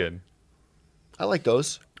Bigfoot came out? skin. I like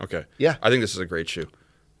those. Okay. Yeah. I think this is a great shoe.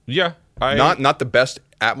 Yeah. Not the best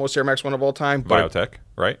Atmos Air Max 1 of all time, but Biotech,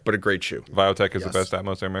 right? but a great shoe. Biotech is the Yes. best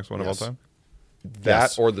Atmos Air Max 1 Yes. of all time? That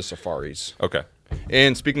Yes. or the Safaris. Okay.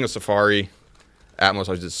 And speaking of Safari, Atmos,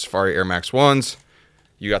 I did Safari Air Max 1s.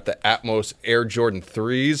 You got the Atmos Air Jordan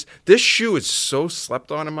 3s. This shoe is so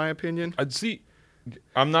slept on, in my opinion. I'd see.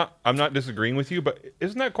 I'm not disagreeing with you, but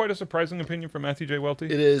isn't that quite a surprising opinion from Matthew J. Welty?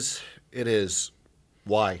 It is. It is.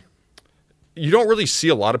 Why? You don't really see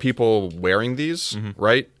a lot of people wearing these,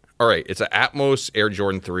 right? All right, it's an Atmos Air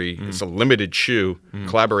Jordan 3. It's a limited shoe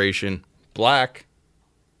collaboration, black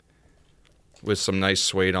with some nice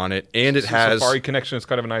suede on it, and it has Safari connection. It's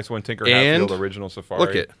kind of a nice one. Tinker And Hatfield original Safari.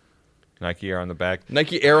 look it. Nike Air on the back.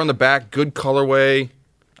 Nike Air on the back, good colorway.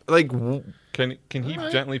 Like, Can he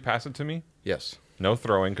gently pass it to me? yes. No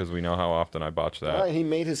throwing because we know how often I botch that. All right, he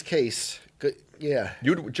made his case. Good. Yeah.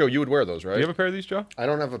 Joe, you would wear those, right? Do you have a pair of these, Joe? I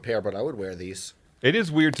don't have a pair, but I would wear these. It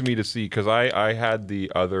is weird to me to see because I had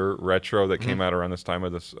the other retro that came out around this time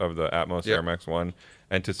of the Atmos Yep. Air Max 1,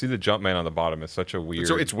 and to see the Jumpman on the bottom is such a weird.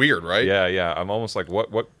 So it's weird, right? Yeah. I'm almost like,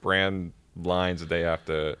 what brand lines did they have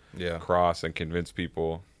to cross and convince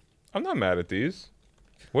people? I'm not mad at these.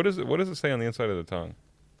 What does it say on the inside of the tongue?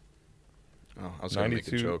 Oh, I was going to make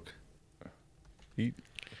a 92. joke.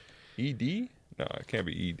 ED? No, it can't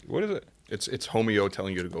be ED. What is it? It's Homeo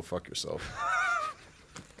telling you to go fuck yourself.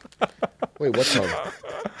 Wait, what tongue?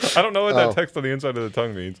 I don't know what that text on the inside of the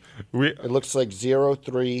tongue means. It looks like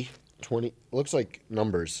 0320. Looks like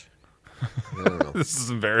numbers. I don't know. This is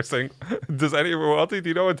embarrassing. Does anyone, Welty, do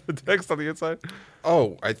you know what the text on the inside?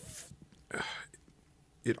 Oh,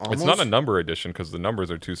 it almost. It's not a number edition because the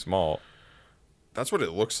numbers are too small. That's what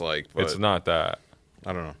it looks like. But It's not that.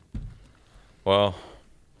 I don't know. Well,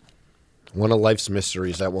 One of life's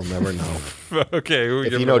mysteries that we'll never know. okay.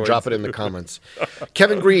 If you know, drop it in the comments.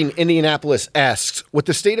 Kevin Green, Indianapolis, asks, with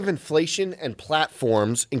the state of inflation and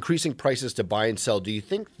platforms increasing prices to buy and sell, do you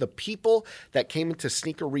think the people that came into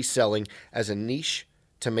sneaker reselling as a niche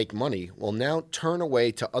to make money will now turn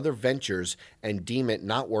away to other ventures and deem it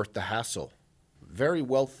not worth the hassle? Very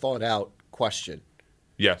well thought out question.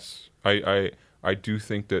 Yes, I do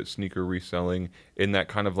think that sneaker reselling in that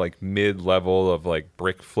kind of like mid-level of like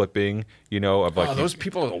brick flipping, of like those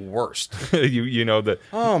people are the worst. you know that.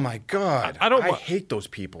 Oh my god, I don't I wa- hate those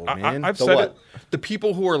people, man. I've The said what? it. The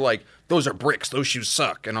people who are like, those are bricks, those shoes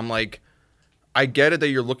suck, and I'm like, I get it that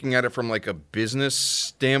you're looking at it from like a business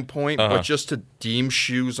standpoint, but just to deem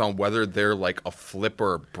shoes on whether they're like a flip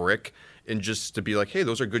or a brick, and just to be like, hey,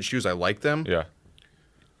 those are good shoes, I like them. Yeah.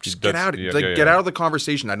 Just get out, get out of the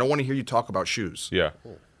conversation. I don't want to hear you talk about shoes. Yeah.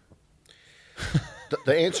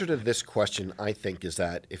 The answer to this question, I think, is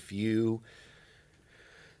that if you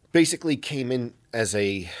basically came in as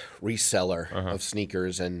a reseller of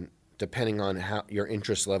sneakers, and depending on how your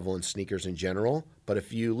interest level in sneakers in general, but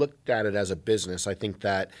if you looked at it as a business, I think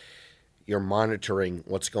that you're monitoring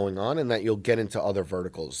what's going on and that you'll get into other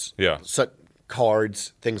verticals. Yeah. So,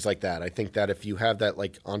 cards, things like that. I think that if you have that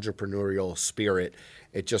like entrepreneurial spirit,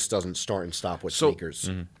 it just doesn't start and stop with sneakers.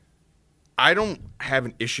 I don't have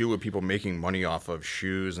an issue with people making money off of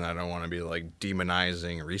shoes, and I don't want to be like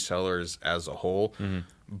demonizing resellers as a whole.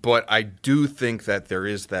 But I do think that there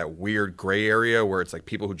is that weird gray area where it's like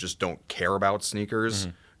people who just don't care about sneakers,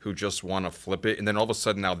 who just want to flip it, and then all of a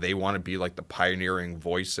sudden now they want to be like the pioneering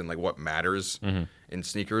voice and like what matters in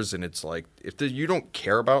sneakers. And it's like, if you don't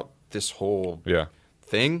care about this whole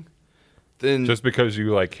thing, then Just because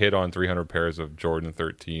you like hit on 300 pairs of Jordan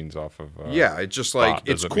 13s off of it's just like spot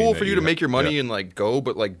it's doesn't cool mean for that you to you- make your money yeah. and like go,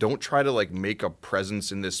 but like don't try to like make a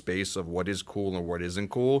presence in this space of what is cool and what isn't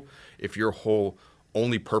cool if your whole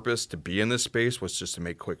only purpose to be in this space was just to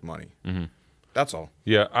make quick money. That's all.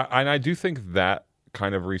 Yeah, and I do think that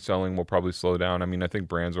kind of reselling will probably slow down. I mean, I think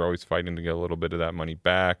brands are always fighting to get a little bit of that money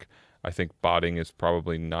back. I think botting is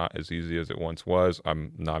probably not as easy as it once was.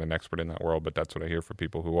 I'm not an expert in that world, but that's what I hear from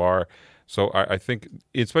people who are. So I think,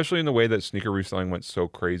 especially in the way that sneaker reselling went so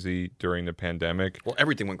crazy during the pandemic. Well,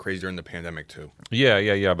 everything went crazy during the pandemic too.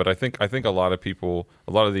 Yeah. But I think a lot of people,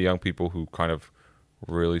 a lot of the young people who kind of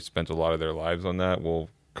really spent a lot of their lives on that will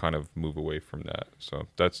kind of move away from that. So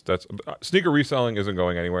that's sneaker reselling isn't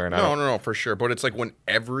going anywhere. And No, for sure. But it's like when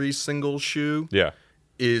every single shoe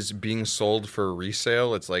is being sold for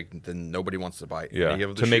resale, it's like then nobody wants to buy any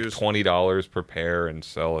of the to make shoes. $20 per pair and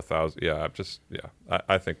sell 1,000.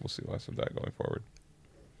 I think we'll see less of that going forward.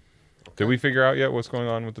 Did we figure out yet what's going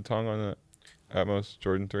on with the tongue on the Atmos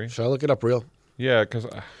Jordan 3? Should I look it up real? Yeah, because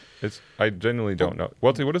I genuinely don't know.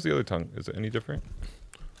 Welty, what is the other tongue? Is it any different?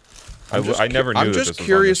 I never knew. I'm that just this was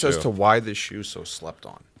curious on this as show. to why this shoe's so slept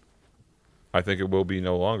on. I think it will be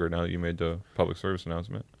no longer now that you made the public service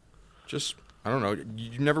announcement. Just I don't know.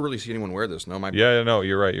 You never really see anyone wear this. No, Yeah, no,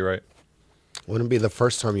 you're right. Wouldn't be the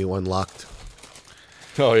first time you unlocked.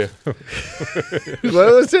 Oh yeah. What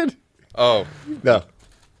was it? Oh, No.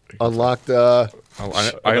 Unlocked. I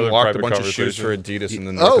Another unlocked a private bunch of shoes for conversation. Adidas in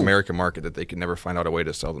the North Oh. American market that they could never find out a way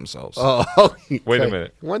to sell themselves. Oh, Wait a okay.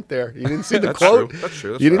 minute. Went there. You didn't see the That's quote? true. That's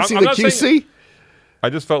true. That's You right. didn't see I'm the not QC? saying- I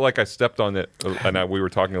just felt like I stepped on it, and we were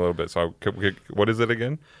talking a little bit. So what is it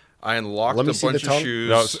again? I unlocked Let me a see the bunch of tongue. shoes.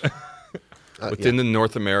 No, within the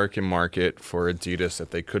North American market for Adidas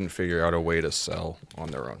that they couldn't figure out a way to sell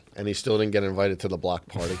on their own. And he still didn't get invited to the block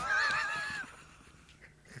party.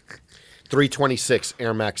 326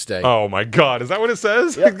 Air Max Day. Oh my God, is that what it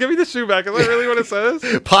says? Yep. Give me the shoe back. Is that really what it says?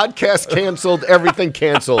 Podcast canceled. Everything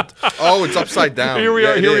canceled. Oh, it's upside down. Here we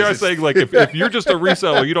Yeah, are. it Here we is. are It's- saying like if you're just a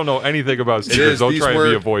reseller, you don't know anything about sneakers. is. Don't These try and were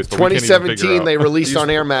be a voice. But we can't even figure 2017, out. they released on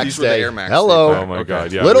Air Max these were the Day. Air Max Hello. Day. Oh my Okay.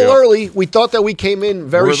 God, yeah. Little we are- early. We thought that we came in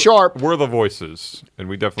very we're sharp. We're the voices, and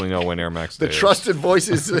we definitely know when Air Max Day The is. trusted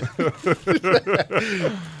voices.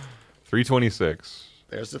 326.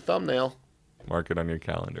 There's the thumbnail. Mark it on your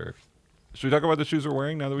calendar. Should we talk about the shoes we're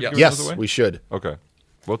wearing now that we're Yes. giving those Yes, away? we should. Okay.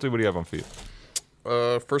 What do you have on feet?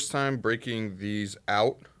 First time breaking these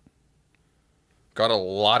out. Got a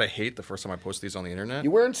lot of hate the first time I posted these on the internet.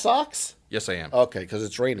 You wearing socks? Yes, I am. Okay, because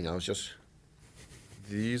it's raining. I was just.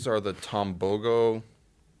 These are the Tombogo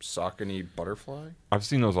Saucony Butterfly. I've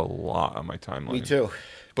seen those a lot on my timeline. Me too.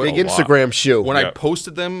 But Big a lot. Instagram shoe. When Yeah. I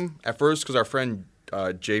posted them at first, because our friend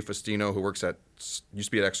Jay Festino, who works at used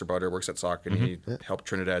to be at Extra Butter, works at Saucony, helped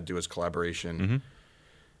Trinidad do his collaboration.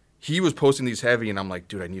 He was posting these heavy, and I'm like,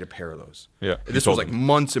 dude, I need a pair of those. Yeah, And you this told was like him.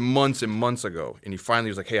 months and months and months ago, and he finally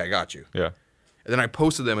was like, hey, I got you. Yeah. And then I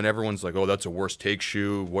posted them, and everyone's like, "Oh, that's a worst take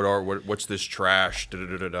shoe. What's this trash?" Da, da,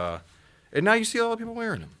 da, da, da. And now you see a lot of people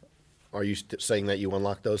wearing them. Are you saying that you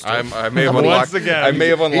unlocked those? Too? I may have Once unlocked. again. I may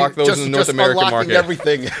have unlocked those in the North American unlocking market.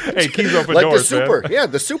 everything. Hey, keys open Like doors, the super. man. Yeah,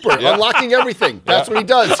 the super. Unlocking everything. That's what he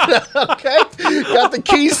does. Okay? Got the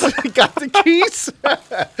keys. Got the keys.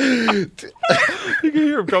 You can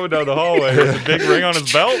hear him coming down the hallway with a big ring on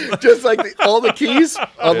his belt. Just like all the keys.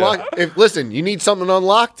 Unlock. If listen, you need something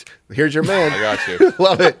unlocked, here's your man. I got you.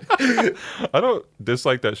 Love it. I don't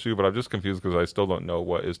dislike that shoe, but I'm just confused because I still don't know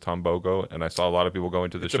what is Tombogo, and I saw a lot of people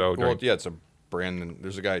going to the show. Well, yeah, it's a brand. And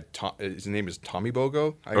there's a guy. His name is Tommy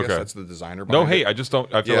Bogo. I guess Okay. that's the designer. No behind hate. it. I just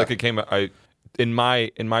don't. I feel Yeah. like it came. In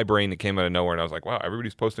my brain, it came out of nowhere, and I was like, wow,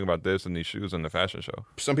 everybody's posting about this and these shoes in the fashion show.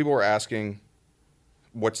 Some people were asking,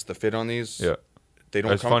 "What's the fit on these?" Yeah. They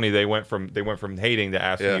don't. It's come, funny they went from hating to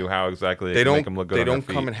asking Yeah. you how exactly They can make don't. them look good. They on their don't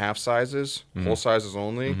come feet. in half sizes. Mm-hmm. Full sizes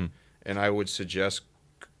only. And I would suggest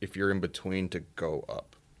if you're in between to go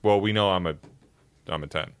up. Well, we know I'm a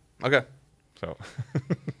 10, Okay. so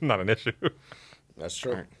not an issue. That's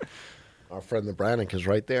true. Our friend the Brannick is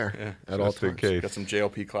right there at all Just in times. case. Got some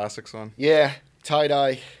JLP classics on. Yeah,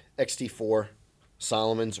 tie-dye, XT4,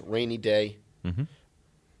 Solomon's, rainy day. Mm-hmm.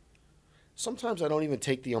 Sometimes I don't even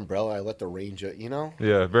take the umbrella. I let the rain,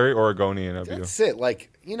 Yeah, very Oregonian of you. That's it. Like,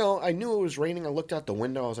 I knew it was raining. I looked out the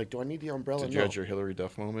window. I was like, do I need the umbrella? Did you No. have your Hillary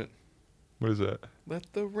Duff moment? What is that?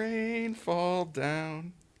 Let the rain fall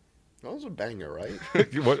down. That was a banger,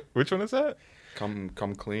 right? What? Which one is that? Come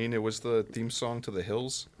clean. It was the theme song to The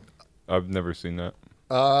Hills. I've never seen that.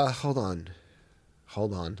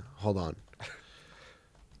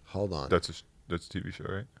 Hold on. That's a TV show,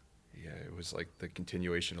 right? Yeah, it was like the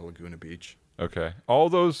continuation of Laguna Beach. Okay. All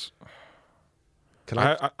those. Can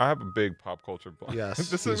I? I have a big pop culture blind. Yes,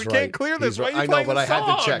 This he's is, we right. can't clear this. He's Why right. are you I know, playing but the I had to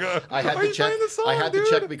song? check. I had Why are to you check. playing the song, I had dude?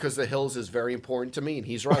 to check because the Hills is very important to me, and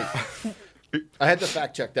he's right. I had to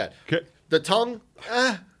fact check that. Okay. The tongue.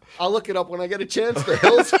 I'll look it up when I get a chance. The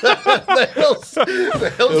Hills.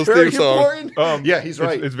 The Hills. Very theme song. important. Yeah, he's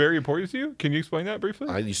right. It's very important to you. Can you explain that briefly?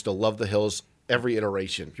 I used to love the Hills every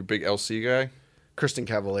iteration. You're a big LC guy? Kristen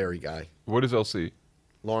Cavallari guy. What is LC?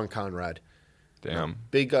 Lauren Conrad. Damn.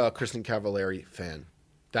 Big Kristen Cavallari fan.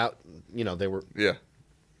 That they were. Yeah.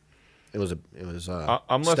 It was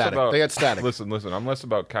I'm less static. about. They had static. Listen. I'm less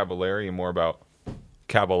about Cavallari and more about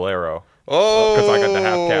Caballero. Oh! Because I got the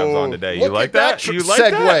half cabs on today. You Look like at that that? You like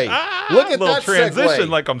segue. that? Look at little that transition segue.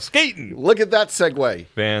 like I'm skating. Look at that segue.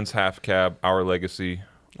 Vans half cab, Our Legacy,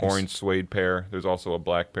 orange suede pair. There's also a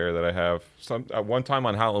black pair that I have. At one time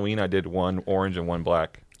on Halloween, I did one orange and one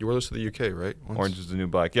black. You wore those to the UK, right? Once? Orange is the new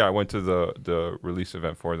black. Yeah, I went to the release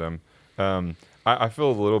event for them. I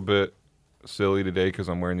feel a little bit silly today because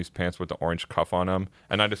I'm wearing these pants with the orange cuff on them,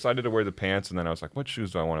 and I decided to wear the pants, and then I was like, what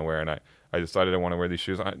shoes do I want to wear? And I decided I want to wear these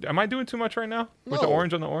shoes. Am I doing too much right now with the No.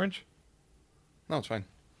 orange on the orange? No, it's fine.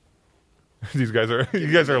 You guys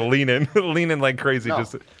are leaning like crazy. No.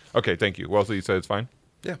 Okay, thank you. Well, so you said it's fine.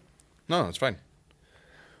 Yeah. No, it's fine.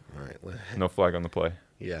 All right. No flag on the play.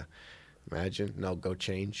 Yeah. Imagine. No, go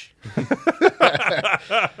change.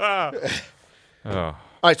 Oh, All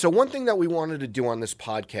right. So one thing that we wanted to do on this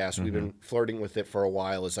podcast, we've been flirting with it for a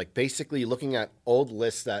while, is like basically looking at old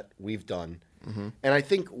lists that we've done, and I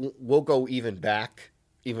think we'll go even back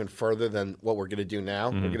even further than what we're going to do now.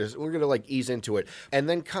 We're going to like ease into it, and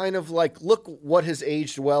then kind of like look what has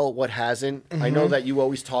aged well, what hasn't. I know that you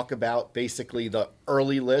always talk about basically the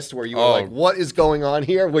early list where you were like, what is going on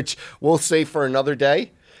here, which we'll save for another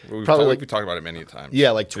day. We've Probably talked about it many times. Yeah,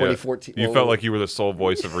 like Yeah. 2014. You felt like you were the sole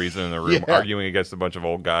voice of reason in the room, Yeah. arguing against a bunch of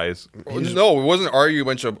old guys. No, it wasn't arguing a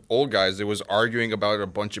bunch of old guys. It was arguing about a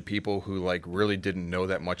bunch of people who like really didn't know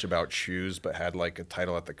that much about shoes, but had like a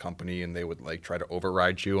title at the company, and they would like try to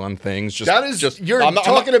override you on things. that is you're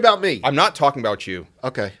talking about me. I'm not talking about you.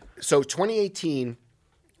 Okay. So 2018,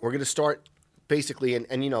 we're going to start basically,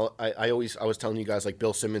 and you know, I was telling you guys like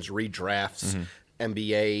Bill Simmons redrafts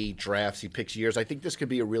NBA drafts. He picks years. I think this could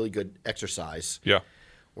be a really good exercise. Yeah.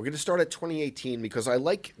 We're going to start at 2018 because I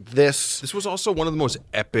like this. This was also one of the most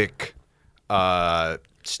epic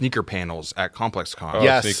sneaker panels at ComplexCon. Oh,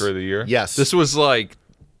 Yes. Sneaker of the year? Yes. This was like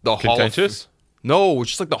the Contentious? No, it was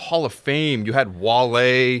just like the Hall of Fame. You had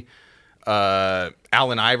Wale,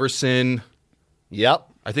 Allen Iverson. Yep.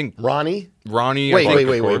 I think Ronnie. Ronnie. Wait, I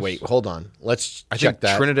think, wait. Hold on. Let's I check think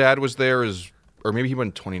that. Trinidad was there, or maybe he went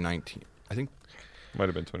in 2019. I think. Might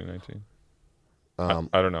have been 2019.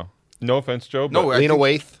 I don't know. No offense, Joe. But No, I Lena think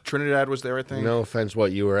Waithe. Trinidad was there. I think. No offense.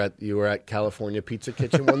 What you were at California Pizza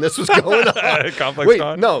Kitchen when this was going on? Complex Wait,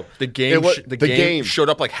 Con? no. The game. It was- the game showed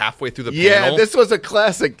up like halfway through the Yeah, panel. this was a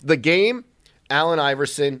classic. The Game, Allen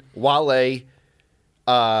Iverson, Wale,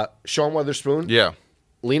 Sean Weatherspoon, Yeah.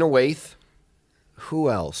 Lena Waithe. Who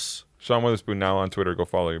else? Sean Witherspoon now on Twitter. Go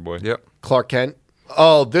follow your boy. Yep. Clark Kent.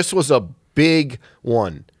 Oh, this was a big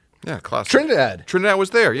one. Yeah. Classic. Trinidad. Trinidad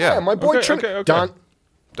was there. Yeah. Yeah, my boy Okay, Trinidad. okay. Don.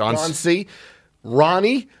 Don C.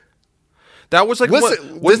 Ronnie. That was like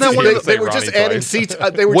Listen, wasn't that one of they the, were just Ronnie adding twice. seats.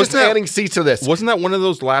 They were Wasn't just that- adding seats to this. wasn't that one of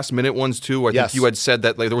those last minute ones too? I Yes. think you had said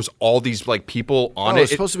that like there was all these like people on Oh, it.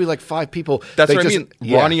 it's supposed to be like 5 people. That's They what just- I mean.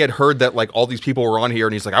 yeah. Ronnie had heard that like all these people were on here,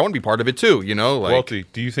 and he's like, I want to be part of it too. You know, like Welty,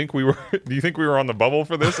 do you think we were? Do you think we were on the bubble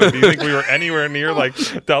for this, or do you think we were anywhere near like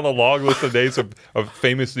down the long list of names of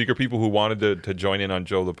famous sneaker people who wanted to join in on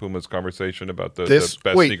Joe LaPuma's conversation about the best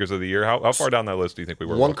wait. sneakers of the year? How far down that list do you think we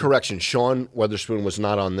were? One Welty? correction: Sean Weatherspoon was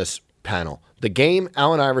not on this panel. The Game,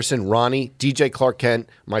 Allen Iverson, Ronnie, DJ Clark Kent,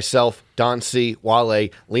 myself, Don C, Wale,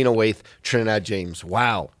 Lena Waithe, Trinidad James.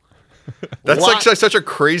 Wow. that's Wow. like such a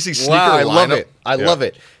crazy sneaker Wow, I love lineup. it. I love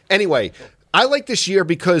it. Anyway, I like this year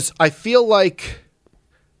because I feel like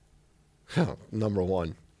number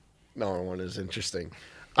one is interesting.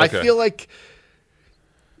 I Okay. feel like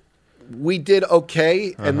we did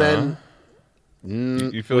okay, and then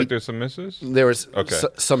You feel like there's some misses? there was Okay.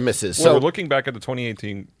 some misses. So we're So looking back at the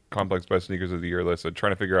 2018 Complex Best Sneakers of the Year list and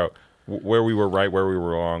trying to figure out where we were right, where we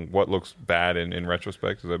were wrong, what looks bad in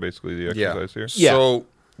retrospect. Is that basically the exercise here? Yeah. So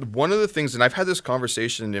one of the things, and I've had this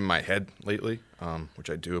conversation in my head lately, which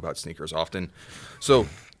I do about sneakers often. So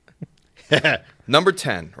number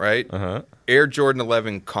 10, right? Air Jordan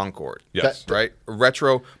 11 Concord. Yes. Right?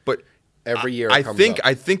 Retro, but every year it I comes think up.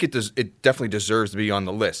 I think it does. It definitely deserves to be on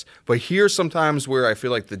the list. But here's sometimes where I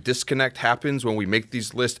feel like the disconnect happens when we make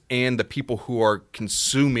these lists and the people who are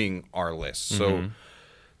consuming our lists. So,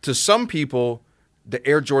 to some people, the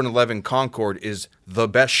Air Jordan 11 Concord is the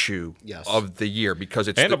best shoe Yes. of the year because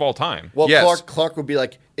it's And the- of all time. well, yes. Clark would be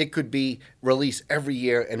like, it could be released every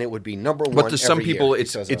year, and it would be number one. But to some every people, year. He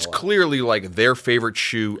it's says that it's a lot. clearly like their favorite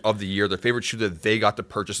shoe of the year, their favorite shoe that they got to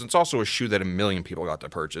purchase. It's also a shoe that a million people got to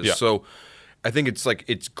purchase. Yeah. So I think it's like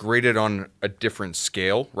it's graded on a different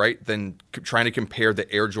scale, right? Than trying to compare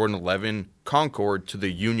the Air Jordan 11 Concord to the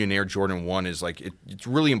Union Air Jordan 1 is like it's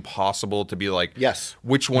really impossible to be like, Yes.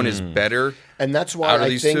 which one is better? And that's why out of I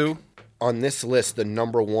these think two? on this list, the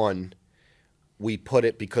number one, we put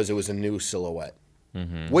it because it was a new silhouette.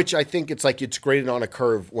 Which I think it's like it's graded on a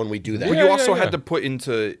curve when we do that. But Yeah, you yeah, also yeah. had to put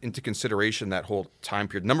into consideration that whole time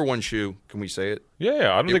period. Number one shoe, can we say it?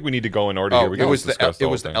 Yeah, I don't think we need to go in order here. We can it was just discuss the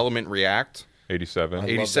whole the thing. Element React. 87. love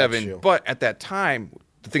that 87. shoe. But at that time,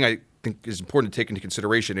 the thing I think is important to take into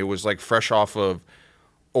consideration, it was like fresh off of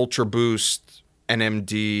Ultra Boost,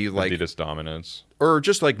 NMD, like Adidas dominance. or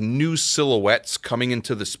just like new silhouettes coming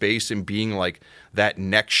into the space and being like that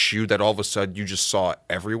next shoe that all of a sudden you just saw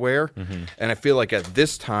everywhere. And I feel like at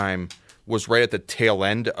this time was right at the tail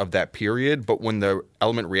end of that period. But when the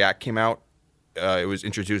Element React came out, it was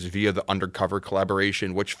introduced via the Undercover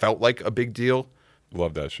collaboration, which felt like a big deal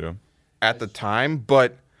Love that show. at the time,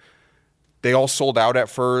 but they all sold out at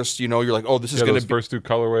first. You know, you're like, oh, this is Yeah, going those to be. first two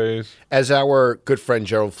colorways. As our good friend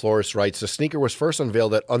Gerald Flores writes, the sneaker was first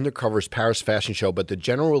unveiled at Undercover's Paris fashion show, but the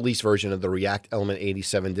general release version of the React Element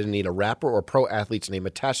 87 didn't need a rapper or pro athlete's name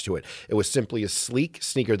attached to it. It was simply a sleek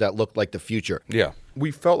sneaker that looked like the future. Yeah, we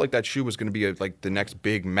felt like that shoe was going to be like the next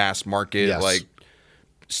big mass market, Yes. like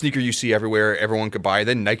sneaker you see everywhere, everyone could buy.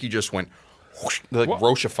 Then Nike just went, whoosh, like Well,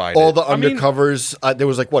 Rochified All it. the I mean- undercovers. There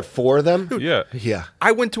was like what, 4 of them? Yeah. Yeah.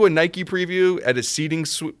 I went to a Nike preview at a seating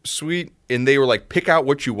suite, and they were like, pick out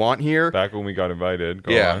what you want here. Back when we got invited.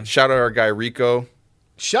 Go Yeah. on. Shout out our guy Rico.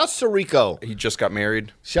 Shouts to Rico. He just got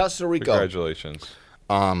married. Shouts to Rico. Congratulations.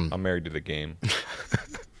 I'm married to the game.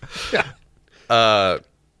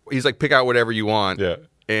 He's like, pick out whatever you want. Yeah.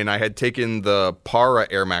 And I had taken the Para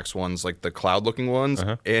Air Max ones, like the cloud looking ones,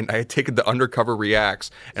 and I had taken the Undercover Reacts,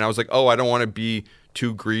 and I was like, oh, I don't want to be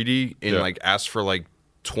too greedy and like ask for like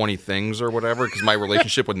 20 things or whatever, because my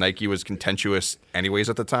relationship with Nike was contentious anyways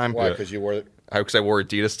at the time. Why? Because you were Because I wore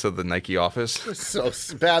Adidas to the Nike office. so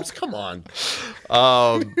Babs. Come on.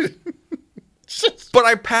 But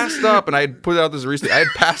I passed up, and I had put out this recently. I had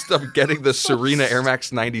passed up getting the Serena Air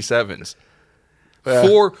Max 97s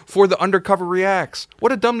for the Undercover Reacts.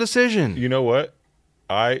 What a dumb decision. You know what?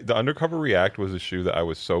 The Undercover React was a shoe that I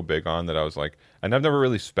was so big on that I was like, and I've never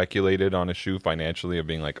really speculated on a shoe financially of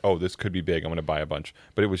being like, oh, this could be big, I'm going to buy a bunch.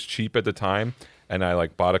 But it was cheap at the time, and I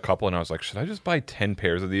like bought a couple, and I was like, should I just buy 10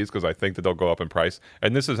 pairs of these because I think that they'll go up in price?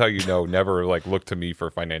 And this is how you know, never like look to me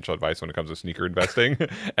for financial advice when it comes to sneaker investing.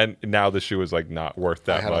 And now the shoe is like not worth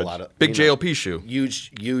that I had much. a lot of Big JLP shoe.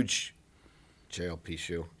 huge JLP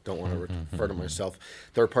shoe. Don't want to refer to myself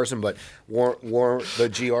third person, but wore the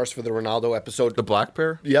GRs for the Ronaldo episode. The black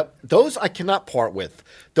pair? Yep, those I cannot part with.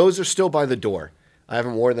 Those are still by the door. I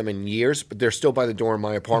haven't worn them in years, but they're still by the door in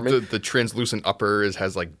my apartment. The translucent upper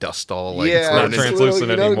has like dust all like Yeah, thrown not in. it's translucent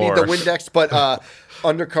you don't anymore. need the Windex, but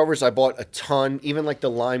undercovers I bought a ton, even like the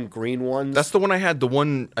lime green ones. That's the one I had. The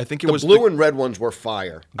one I think it the was blue and red ones were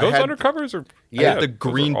fire. Those I had- undercovers are Yeah, the those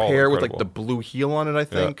green are all pair with like incredible. the blue heel on it. I Yeah.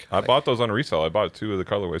 think. I bought those on resale. I bought 2 of the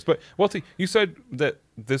colorways. But Welty, you said that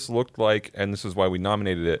this looked like, and this is why we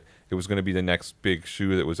nominated it, it was going to be the next big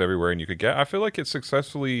shoe that was everywhere and you could get. I feel like it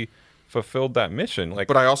successfully fulfilled that mission. Like,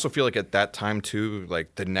 But I also feel like at that time too,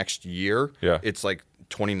 like the next year, Yeah. it's like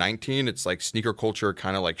 2019. It's like sneaker culture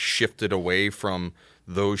kind of like shifted away from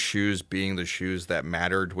those shoes being the shoes that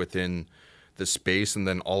mattered within the space, and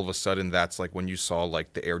then all of a sudden, that's like when you saw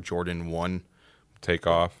like the Air Jordan 1 take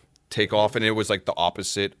off. take off, and it was like the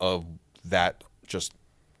opposite of that, just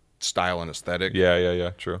style and aesthetic. Yeah,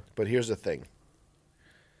 true. But here's the thing: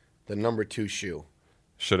 the number 2 shoe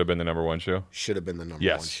Should have been the number 1 shoe. should have been the number 1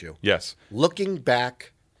 Yes. shoe. Yes. Looking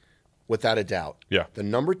back, without a doubt, Yeah. the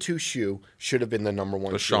number 2 shoe should have been the number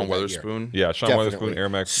 1 The shoe Sean of that year. Weatherspoon. Yeah, Sean Definitely. Weatherspoon Air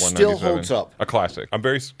Max Still 197. holds up. A classic. I'm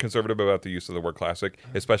very conservative about the use of the word classic,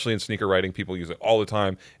 especially in sneaker writing. People use it all the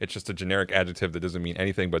time. It's just a generic adjective that doesn't mean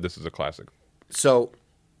anything, but this is a classic. So,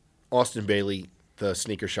 Austin Bailey, the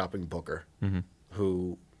sneaker shopping booker,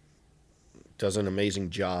 who does an amazing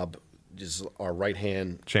job, is our right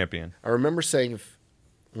hand. Champion. I remember saying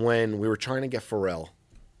when we were trying to get Pharrell,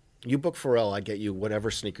 you book Pharrell, I get you whatever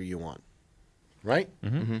sneaker you want. Right?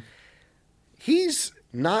 Mm-hmm. He's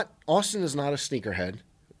not, Austin is not a sneakerhead.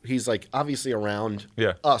 He's like obviously around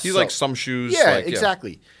Yeah. us. He so- likes some shoes. Yeah, like,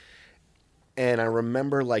 exactly. And I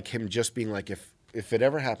remember like him just being like, if it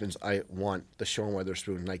ever happens, I want the Sean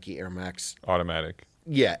Weatherspoon Nike Air Max. Automatic.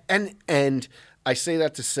 Yeah, and I say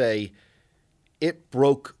that to say it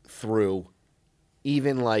broke through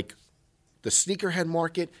even like the sneakerhead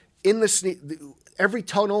market in the every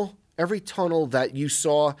tunnel that you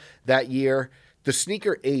saw that year, the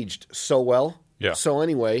sneaker aged so well. Yeah. So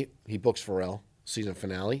anyway, he books Pharrell season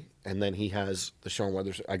finale, and then he has the Sean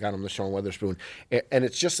Weatherspoon. I got him the Sean Weatherspoon, and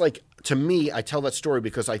it's just like, to me, I tell that story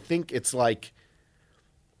because I think it's like,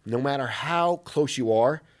 no matter how close you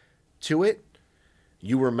are to it,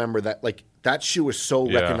 you remember that, like, that shoe is so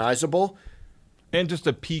Yeah. recognizable. And just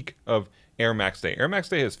a peak of Air Max Day. Air Max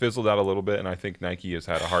Day has fizzled out a little bit, and I think Nike has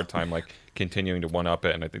had a hard time like continuing to one up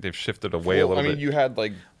it, and I think they've shifted away a Well, little I mean, bit. you had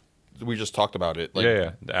like we just talked about it. Like,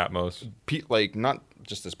 yeah, the Atmos. like not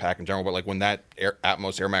just this pack in general, but like when that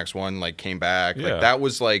Atmos Air Max 1 like came back, Yeah. like that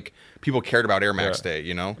was like people cared about Air Max Yeah. Day,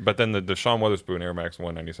 you know? But then the Sean Weatherspoon Air Max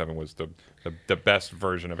 197 was the best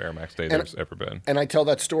version of Air Max Day there's ever been. And I tell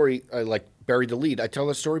that story, like Bury the Lead. I tell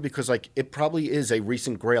that story because like it probably is a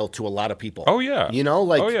recent grail to a lot of people. Oh, yeah. You know,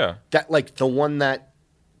 like Oh, yeah. that, like the one that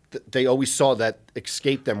they always saw that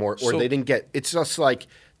escaped them or So- they didn't get. It's just like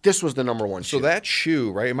this was the number 1 shoe. So that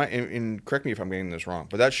shoe, right? And correct me if I'm getting this wrong,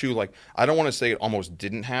 but that shoe, like, I don't want to say it almost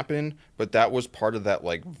didn't happen, but that was part of that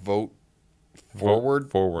like vote forward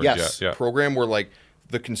Yes. yeah. program where like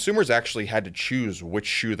the consumers actually had to choose which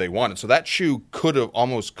shoe they wanted. So that shoe could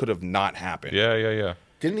have not happened. Yeah.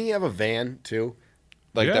 Didn't he have a van too?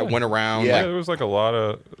 Like Yeah. that went around. Yeah. like, There was like a lot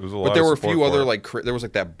of but there were a support few for other it. like there was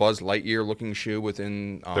like that Buzz Lightyear looking shoe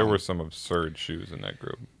within. There were some absurd shoes in that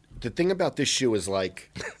group. The thing about this shoe is like,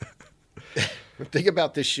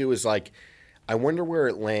 I wonder where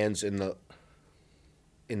it lands in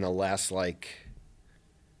the last like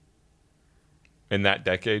In that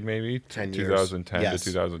decade, maybe 10 years. 2010 Yes.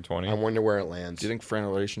 to 2020. I wonder where it lands. Do you think Fran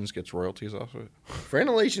Relations gets royalties off of it?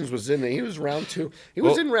 Franelations was in. He was round 2. He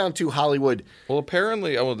was in round 2 Hollywood. Well,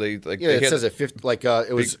 apparently, they like Yeah, they it had, says it 50. Like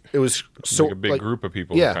it was so like a big like, group of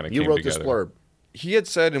people Yeah, kind of you came wrote together. this blurb. he had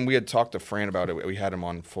said, and we had talked to Fran about it. We had him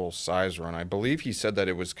on full size run. I believe he said that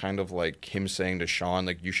it was kind of like him saying to Sean,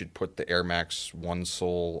 like, you should put the Air Max 1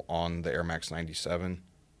 sole on the Air Max 97.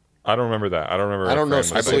 I don't remember that. I don't remember. I don't know if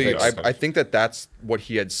Fran was I believe saying that. I think that's what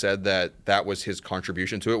he had said, that was his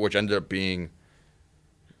contribution to it, which ended up being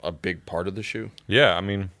a big part of the shoe. Yeah, I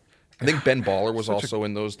mean, I think Ben Baller was also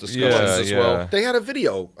in those discussions Yeah, as yeah. well. They had a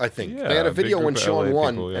video, I think. Yeah, they had a a big video group when of Sean LA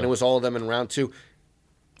won, people, yeah. and it was all of them in round 2.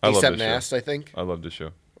 I love Except this shoe. Nast, I think. I love this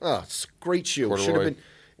show. Oh, it's a great shoe. Corduroy.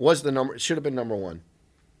 Should have been number 1.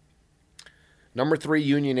 Number 3,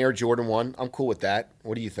 Union Air Jordan 1. I'm cool with that.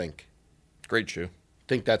 What do you think? Great shoe.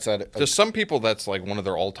 Think that's at To some people, that's like one of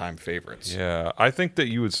their all-time favorites. Yeah, I think that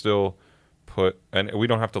you would still put, and we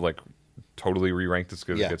don't have to like totally re-rank this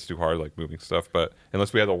because Yeah. it gets too hard, like moving stuff. But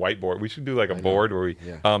unless we have a whiteboard, we should do like a board where we.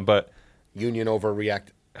 Yeah. But Union over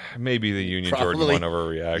React. maybe the Union Probably. Jordan 1 over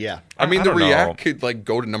React. Yeah. I mean, the don't know. React could like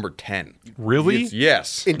go to number 10. Really?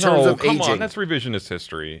 Yes. In terms No, of come aging. on, that's revisionist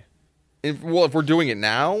history. If we're doing it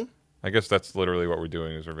now, I guess that's literally what we're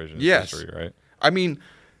doing is revisionist Yes. history, right? I mean,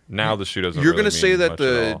 Now the shoe doesn't. you're really going to say mean that much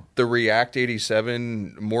at all. the React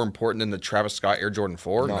 87 more important than the Travis Scott Air Jordan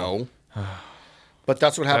 4? No. But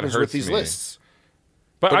that's what happens with hurts these me. lists.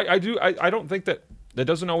 But I don't think that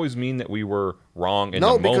doesn't always mean that we were wrong in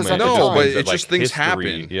No, the because moment. at the It just time- means but that, it's just things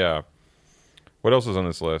history- happen. Yeah. What else is on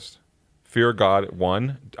this list? Fear of God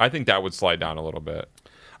 1. I think that would slide down a little bit.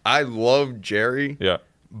 I love Jerry, Yeah.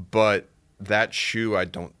 but that shoe, I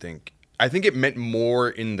think it meant more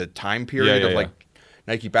in the time period of yeah. like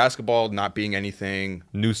Nike basketball not being anything.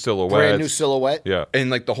 New silhouettes. Brand new silhouette. Yeah. And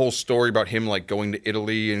like the whole story about him like going to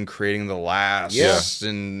Italy and creating the last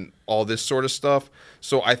and all this sort of stuff.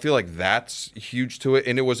 So I feel like that's huge to it.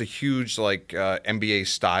 And it was a huge like NBA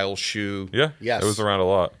style shoe Yeah. Yes. It was around a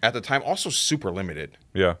lot. at the time. Also super limited.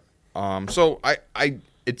 Yeah. So I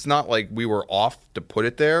it's not like we were off to put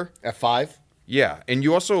it there. At 5, Yeah. And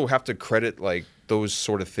you also have to credit like those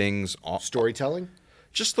sort of things. storytelling.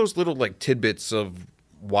 Just those little like tidbits of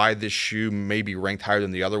why this shoe may be ranked higher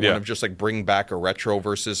than the other Yeah. one, of just like bring back a retro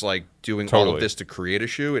versus like doing all Totally. of this to create a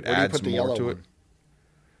shoe. It Where do you adds put the more yellow to one? it.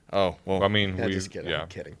 Oh, well, I mean, Yeah, we. just kidding. Yeah. I'm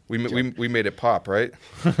kidding. we made it pop, right?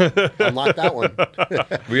 Unlock that one.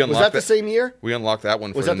 We Was unlocked that the same year? We unlocked that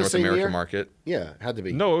one for Was the that the North same American year? market. Yeah, it had to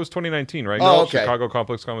be. No, it was 2019, right? Oh, No, okay. Chicago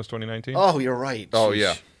Complex Con was 2019. Oh, you're right. Oh, Sheesh.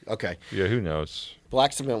 yeah. Okay. Yeah, who knows?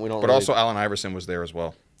 Black Cement, we don't But really- also Allen Iverson was there as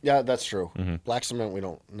well. Yeah, that's true. Mm-hmm. Black Cement, we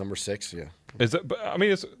don't. Number 6, yeah. Is it? But I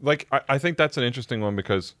mean, it's like I think that's an interesting one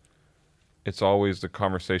because it's always the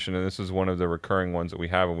conversation, and this is one of the recurring ones that we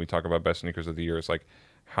have when we talk about best sneakers of the year. It's like,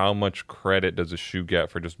 how much credit does a shoe get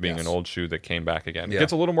for just being Yes. an old shoe that came back again? It Yeah.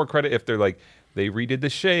 gets a little more credit if they're like they redid the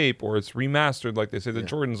shape or it's remastered, like they say the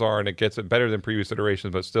Jordans are, and it gets it better than previous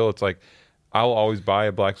iterations. But still, it's like I'll always buy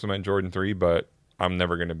a Black Cement Jordan 3, but I'm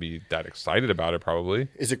never going to be that excited about it. Probably.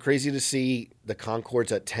 Is it crazy to see the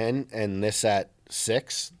Concords at 10 and this at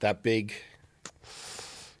 6? That big.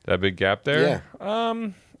 That big gap there. Yeah.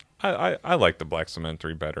 I like the Black Cement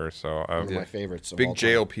 3 better. So One of my favorites. Of Big all time.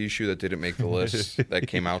 JLP shoe that didn't make the list that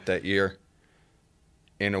came out that year.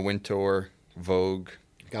 Anna Wintour, Vogue,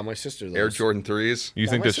 Got my sister those. Air Jordan 3s. you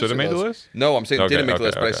Well, think my this should have sister made the does. list? No, I'm saying Okay, didn't make the okay,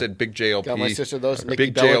 list, but I okay. said big JLP. Got my sister those. Nikki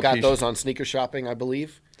Big Bella got JLP those on sneaker shopping, I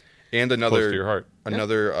believe. and Close to your heart.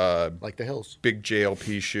 another Like the hills. big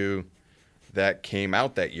JLP shoe that came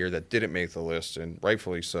out that year that didn't make the list, and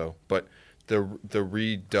rightfully so. But the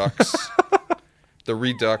redux, the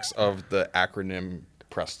redux of the acronym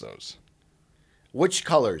Prestos. Which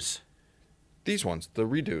colors? These ones, the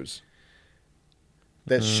redos.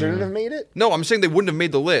 That shouldn't have made it? No, I'm saying they wouldn't have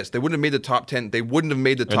made the list. They wouldn't have made the top 10. They wouldn't have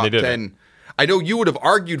made the they top didn't. 10. I know you would have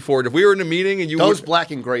argued for it if we were in a meeting and you Those would.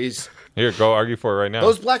 black and grays. Here, go argue for it right now.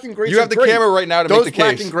 Those black and grays You are have the great. camera right now to Those make the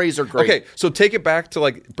case. black and grays are great. Okay, so take it back to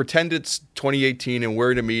like pretend it's 2018 and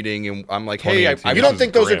we're in a meeting and I'm like, hey, 2018. You This don't is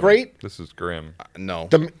think those are grim. great? This is grim. no.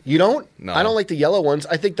 You don't? No. I don't like the yellow ones.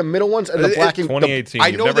 I think the middle ones and the black and the, 2018. I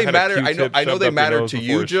You've know never they had a matter. Q-tip I know shoved they up your matter nose to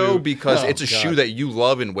before you, a Joe, shoe. because Oh, it's a God. shoe that you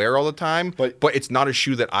love and wear all the time. But- But it's not a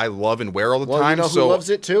shoe that I love and wear all the well, time. you know who so loves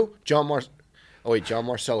it too? John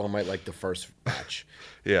Marcello might like the first batch.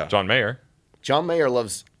 yeah, John Mayer. John Mayer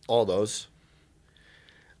loves all those.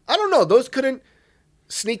 I don't know. Those couldn't.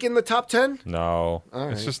 sneak in the top 10? No, All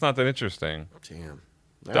it's right. just not that interesting. Damn.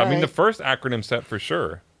 I mean, the first acronym set for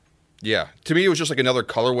sure. Yeah. To me, it was just like another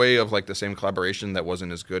colorway of like the same collaboration that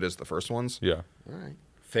wasn't as good as the first ones. Yeah. All right.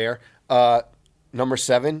 Fair. Number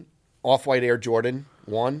 7, Off-White Air Jordan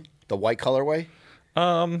 1, the white colorway.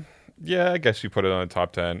 Yeah, I guess you put it on the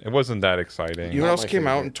top 10. It wasn't that exciting. You know what Not else my came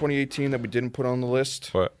out favorite. in 2018 that we didn't put on the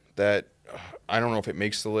list? What? That I don't know if it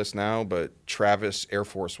makes the list now, but Travis Air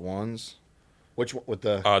Force Ones. Which one with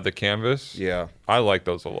the... The canvas? Yeah. I like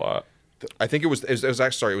those a lot. I think it was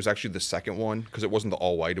actually the second one because it wasn't the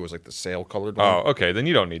all white. It was like the sail colored one. Oh, okay. Then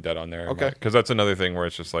you don't need that on there. Okay. Because that's another thing where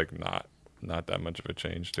it's just like not that much of a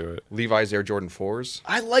change to it. Levi's Air Jordan 4s.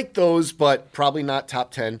 I like those, but probably not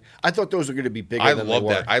top 10. I thought those were going to be bigger I than love they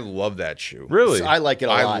were. that. I love that shoe. Really? So I like it a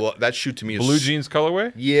lot. That shoe to me is Blue jeans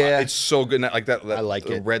colorway? Yeah. It's so good. Like that. I like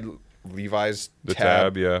the it. red Levi's The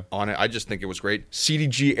tab, yeah. on it. I just think it was great.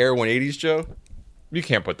 CDG Air 180s, Joe. You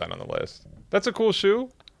can't put that on the list. That's a cool shoe,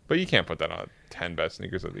 but you can't put that on 10 best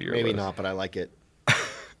sneakers of the year Maybe list. not, but I like it.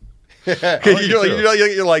 like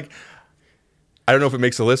it You're like, I don't know if it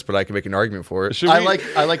makes a list, but I can make an argument for it. Should I we- like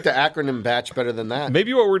the acronym batch better than that.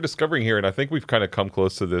 Maybe what we're discovering here, and I think we've kind of come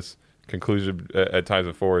close to this conclusion at times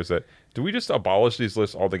before, is that do we just abolish these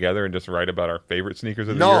lists altogether and just write about our favorite sneakers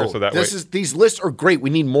of the No, year? So that these lists are great. We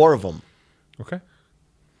need more of them. Okay.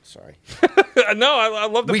 Sorry. No, I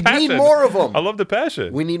love the We passion. need more of 'em. I love the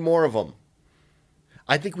passion. We need more of them.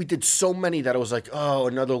 I think we did so many that I was like, oh,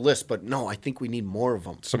 another list. But no, I think we need more of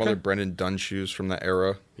them. Some other Brendan Dunn shoes from that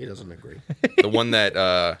era. He doesn't agree. The one that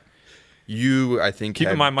I think Keep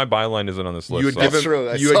in mind, my byline isn't on this list. You would so give That's him- true.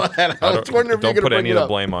 I you saw had- that. I was wondering if you're don't going to put bring any it of the up.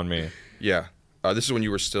 blame on me. Yeah. This is when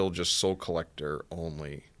you were still just Soul Collector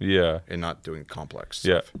only Yeah. and not doing complex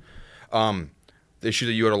Yeah. stuff. The issue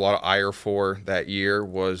that you had a lot of ire for that year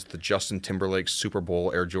was the Justin Timberlake Super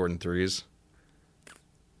Bowl Air Jordan 3s.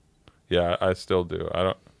 Yeah, I still do.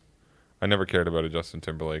 I never cared about a Justin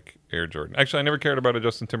Timberlake Air Jordan. Actually, I never cared about a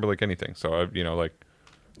Justin Timberlake anything. So I,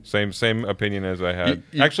 same opinion as I had.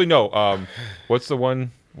 Actually, no. What's the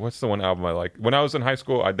one album I like? When I was in high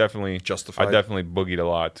school, I definitely Justified? boogied a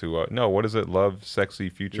lot to. No, what is it? Love, Sexy,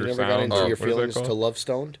 Future You never got Sound. into Or your what is that feelings called? to Love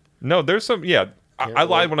Stoned? No, there's some. Yeah, I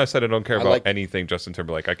lied when I said I don't care I about like- anything Justin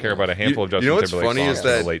Timberlake. I care about a handful of Justin You know what's Timberlake funny songs is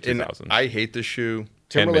in that the late 2000s. I hate the shoe.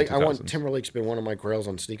 Timberlake. mid-2000s. Timberlake's been one of my grails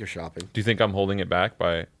on sneaker shopping. Do you think I'm holding it back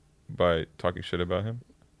by talking shit about him?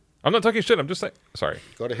 I'm not talking shit. I'm just saying. Sorry.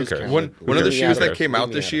 Go to Who his cares? camera. One of the Leave me shoes out of that it. came Leave out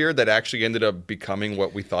me this out of year that actually ended up becoming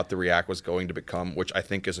what we thought the React was going to become, which I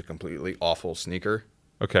think is a completely awful sneaker.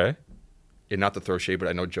 Okay. And not to throw shade, but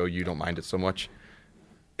I know, Joe, you don't mind it so much.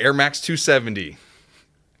 Air Max 270.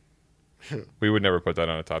 We would never put that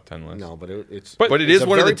on a top 10 list. No, but it's. But- But it It's is a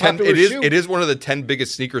one of the very 10. popular shoe. It is one of the 10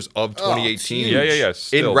 biggest sneakers of Oh, it's 2018. huge. Yeah.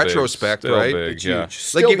 Still In big. retrospect, Still right? Big, It's yeah. huge.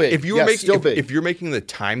 Still Like big. if you were Yes, making still big. if you're making the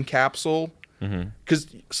time capsule, because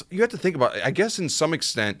you have to think about it. I guess in some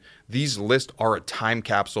extent these lists are a time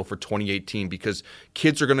capsule for 2018 because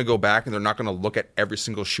kids are going to go back and they're not going to look at every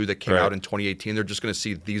single shoe that came Right. out in 2018. They're just going to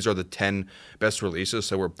see these are the 10 best releases.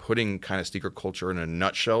 So we're putting kind of sneaker culture in a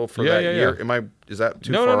nutshell for that year. Yeah. Is that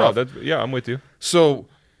too No, far no. off? I'm with you. So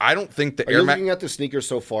I don't think the Are you Air Max. looking at the sneakers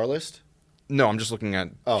so far list? No, I'm just looking at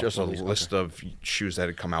just a all these, list of shoes that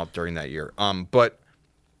had come out during that year. But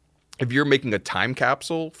if you're making a time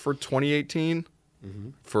capsule for 2018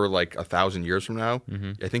 for like 1,000 years from now,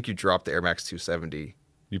 I think you drop the Air Max 270.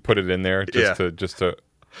 You put it in there just to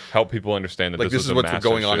help people understand that Like this was is a what's massive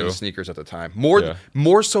going on shoe. in sneakers at the time.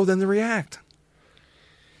 More so than the React.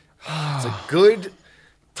 It's a good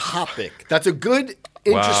topic. That's a good,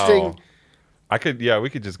 interesting. Wow. We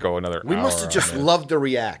could just go another We hour must have on just it. loved the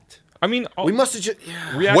React. I mean, We must have just.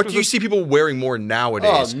 Yeah. React What was do you a- see people wearing more Oh,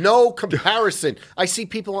 nowadays? no comparison. I see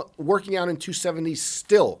people working out in 270s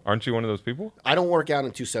still. Aren't you one of those people? I don't work out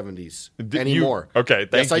in 270s Did you- anymore. Okay,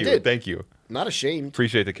 thank yes, you. I did. Thank you. Not ashamed.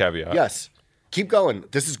 Appreciate the caveat. Yes. Keep going.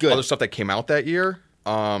 This is good. Other stuff that came out that year.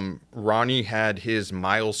 Ronnie had his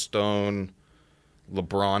milestone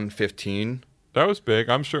LeBron 15. That was big.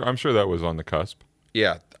 I'm sure that was on the cusp.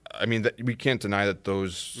 Yeah, I mean, we can't deny that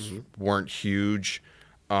those weren't huge.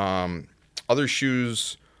 Other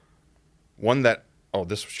shoes,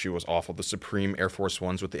 this shoe was awful. The Supreme Air Force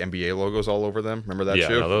Ones with the NBA logos all over them. Remember that Yeah,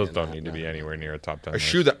 shoe? no, those don't need to be anywhere near a top 10 A list.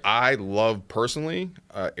 shoe that I love personally,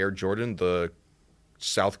 Air Jordan, the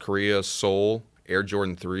South Korea Seoul Air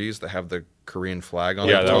Jordan 3s that have the Korean flag on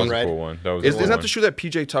Yeah, them. that was red. a cool one. That was a Isn't cool that one. the shoe that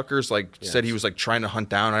PJ Tucker's said he was trying to hunt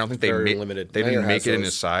down? I don't think they Very made limited. They Mayer didn't make has it in those.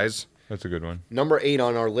 his size. That's a good one. Number 8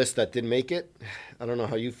 on our list that didn't make it. I don't know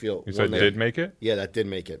how you feel. You said One that- did make it? Yeah, that did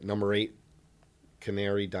make it. Number 8,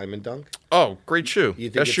 Canary Diamond Dunk. Oh, great shoe! You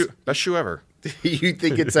think Best it's- shoe ever. You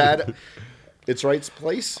think it's at its right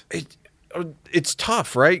place? It's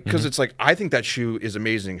tough, right? Because it's like I think that shoe is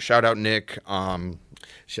amazing. Shout out Nick.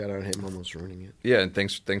 Shout out him almost ruining it. Yeah, and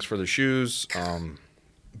thanks for the shoes.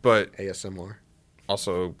 But ASMR.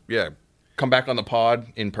 also, yeah, come back on the pod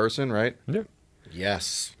in person, right? Yeah.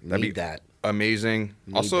 Yes. That'd Need be that. Amazing.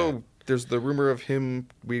 Need Also, that. there's the rumor of him.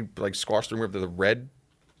 We like squashed the rumor of the red.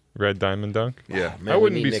 Red Diamond Dunk. Yeah, Man, I we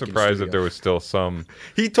wouldn't need be Nick in surprised if studio. there was still some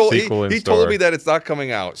he told sequel in he store. told me that it's not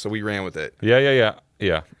coming out, so we ran with it. Yeah.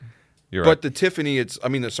 You're But right. the Tiffany,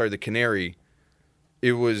 the Canary,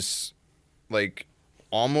 it was like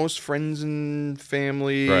almost friends and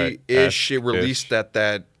family ish. Right. It released at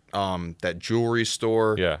that jewelry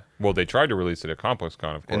store. Yeah. Well, they tried to release it at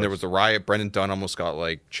ComplexCon, of course. And there was a riot. Brendan Dunn almost got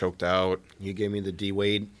like choked out. You gave me the D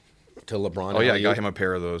Wade to LeBron. Oh yeah, I alley-oop. got him a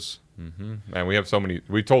pair of those. And we have so many.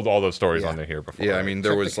 We told all those stories Yeah. on the here before. Yeah, I right? mean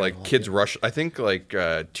there Check the was like catalog, kids rush. I think like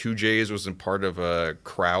 2J's was in part of a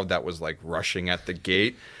crowd that was like rushing at the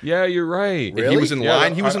gate. Yeah, you're right. Really? He was in Yeah,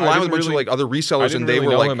 line. He was in I line with a didn't bunch of really- like other I resellers, didn't and they really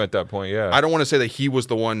were know like, him at that point. Yeah. I don't want to say that he was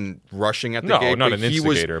the one rushing at the No, gate. not but an he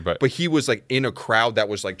instigator, was, but- he was like in a crowd that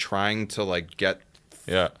was like trying to like get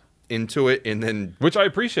Yeah. into it, and then Which I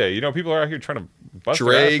appreciate. You know, people are out here trying to bust their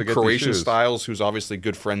ass Dre to get these Croatian shoes. Styles, who's obviously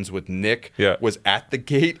good friends with Nick, Yeah. was at the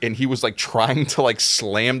gate, and he was like trying to like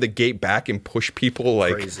slam the gate back and push people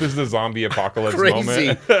like. Crazy. This is the zombie apocalypse Crazy.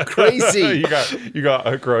 moment. Crazy. you got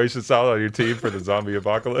a Croatian style on your team for the zombie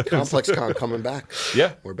apocalypse. ComplexCon coming back.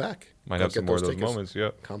 Yeah. We're back. Might Go have some get more of those tickets. moments. Yeah.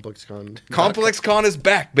 ComplexCon. ComplexCon is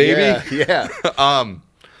back, baby. Yeah.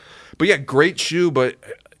 But yeah, great shoe. But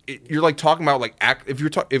you're like talking about like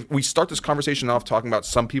if we start this conversation off talking about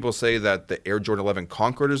some people say that the Air Jordan 11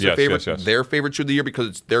 Concord is Yes, their favorite shoe of the year because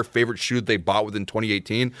it's their favorite shoe they bought within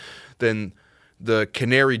 2018, then the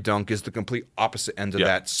Canary Dunk is the complete opposite end of Yeah.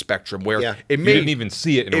 that spectrum where Yeah. it You may didn't even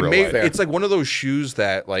see it in real life. Fair. it's like one of those shoes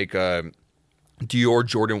that like Dior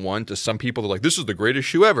Jordan 1 to some people they're like this is the greatest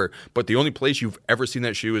shoe ever, but the only place you've ever seen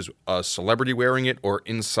that shoe is a celebrity wearing it or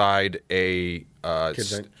inside a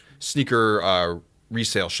Kid sneaker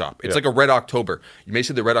resale shop. It's Yeah. like a Red October. You may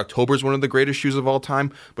say the Red October is one of the greatest shoes of all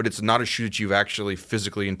time, but it's not a shoe that you've actually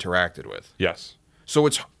physically interacted with. Yes. So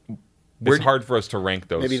it's It's hard for us to rank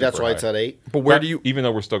those. Maybe that's super why it's high. at 8. but where do you Even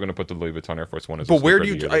though we're still going to put the Louis Vuitton Air Force One as. but a where sneaker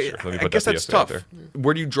do you of the year this year. Let me I put guess that that's PSA out tough. there.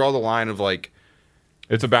 Where do you draw the line of like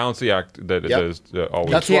It's a balancing act that Yep. is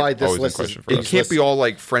always. That's why this always in list is question for big. us. it can't be all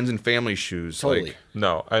like friends and family shoes. Totally. Like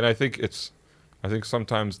No, and I think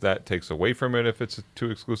sometimes that takes away from it if it's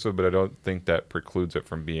too exclusive, but I don't think that precludes it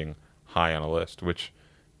from being high on a list, which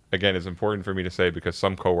again is important for me to say because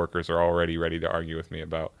some coworkers are already ready to argue with me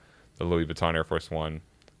about the Louis Vuitton Air Force One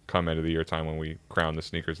come end of the year time when we crown the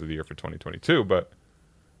sneakers of the year for 2022, but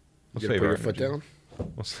we'll You gonna save put our your foot energy.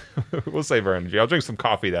 down? We'll save our energy. I'll drink some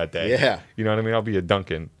coffee that day. Yeah. You know what I mean? I'll be a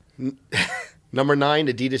Dunkin'. Number 9,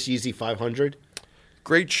 Adidas Yeezy 500.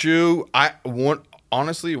 great shoe.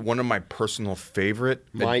 Honestly one of my personal favorite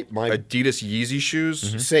My- Adidas Yeezy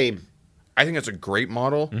shoes. Same. I think it's a great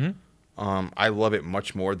model. I love it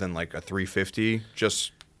much more than like a 350.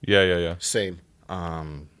 Just Yeah. Same.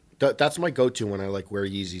 That's my go-to when I like wear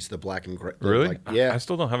Yeezys, the black and gray. Really? Like, yeah. I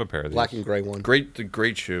still don't have a pair of these. Black and gray one.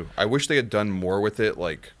 great shoe. I wish they had done more with it,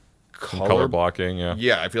 like Color blocking, yeah.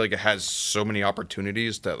 Yeah, I feel like it has so many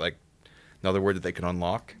opportunities that like another word that they can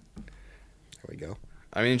unlock. There we go.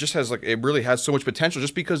 I mean, it just has like it really has so much potential.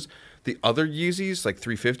 Just because the other Yeezys, like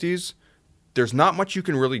 350s, there's not much you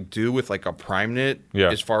can really do with like a prime knit Yeah.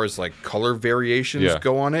 as far as like color variations Yeah.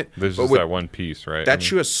 go on it. There's But just with that one piece, right? that I mean,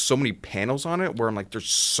 shoe has so many panels on it where I'm like, there's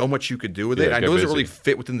so much you could do with Yeah, it. I get know it doesn't busy. really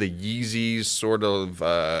fit within the Yeezys sort of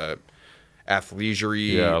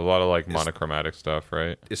athleisure Yeah, a lot of like monochromatic stuff,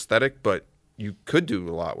 right? aesthetic, but you could do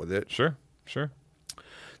a lot with it. Sure.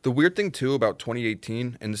 The weird thing too about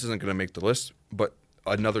 2018, and this isn't going to make the list, but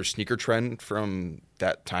another sneaker trend from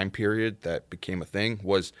that time period that became a thing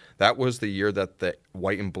was the year that the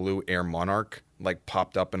white and blue Air Monarch like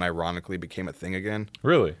popped up and ironically became a thing again.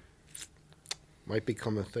 Really? Might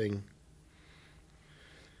become a thing.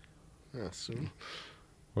 Yeah, soon.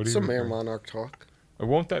 What do you Some Air Monarch talk.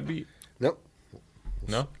 Won't that be? Nope.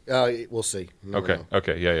 No. We'll see. You never know.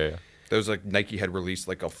 Okay. Yeah. There was like Nike had released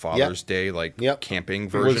like a Father's Day like Yep. camping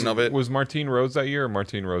version of it. Was Martine Rose that year or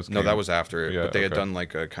Martine Rose? No, came? that was after it. Yeah, but they had okay. done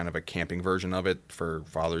like a kind of a camping version of it for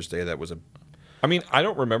Father's Day. That was a I mean, I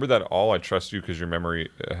don't remember that at all. I trust you because your memory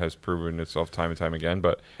has proven itself time and time again.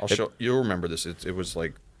 But you'll remember this. It was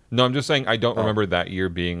like no, I'm just saying I Oh. don't remember that year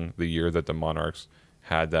being the year that the Monarchs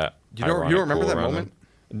had that. You don't ironic remember cool that around moment?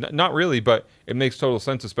 them. Not really, but it makes total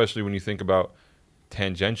sense, especially when you think about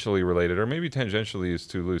tangentially related, or maybe tangentially is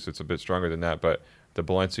too loose. It's a bit stronger than that. But the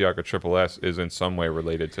Balenciaga Triple S is in some way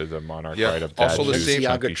related to the Monarch, Yeah. right? Of dad Also the shoes, same-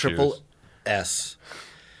 chunky Balenciaga Triple shoes S.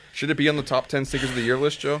 Should it be on the top 10 sneakers of the year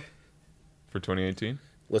list, Joe? for 2018.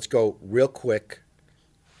 Let's go real quick.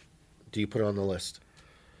 Do you put it on the list?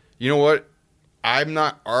 You know what? I'm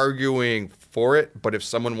not arguing for it, but if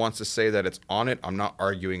someone wants to say that it's on it, I'm not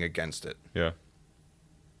arguing against it. Yeah,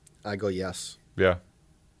 I go yes. yeah.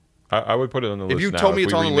 I would put it on the list. If you now. told me If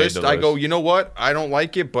it's we on the remade list, I go, you know what? I don't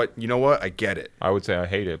like it, but you know what? I get it. I would say I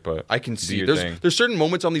hate it, but I can do see your there's thing. there's certain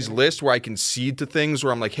moments on these lists where I concede to things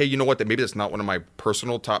where I'm like, hey, you know what? That maybe that's not one of my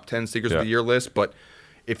personal top 10 sneakers Yeah. of the year list, but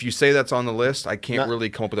if you say that's on the list, I can't Not- really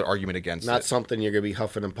come up with an argument against Not it. something you're going to be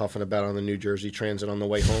huffing and puffing about on the New Jersey Transit on the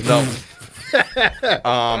way home. No.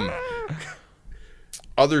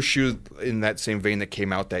 Other shoe in that same vein that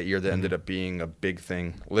came out that year that ended up being a big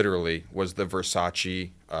thing, literally, was the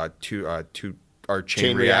Versace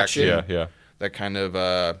chain reaction. Yeah. That kind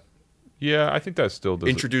of Yeah, I think that still does.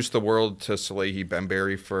 introduced the world to Salehi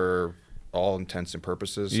Bembury for all intents and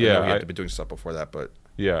purposes. Yeah, I know he I- had to be doing stuff before that, but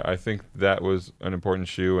Yeah, I think that was an important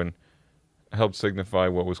shoe and helped signify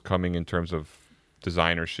what was coming in terms of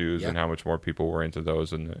designer shoes and Yeah. how much more people were into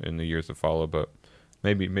those in the years to follow. But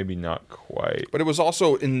maybe not quite. But it was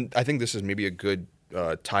also I think this is maybe a good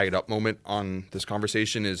tie it up moment on this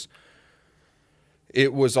conversation is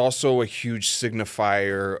it was also a huge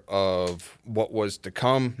signifier of what was to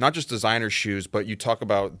come, not just designer shoes, but you talk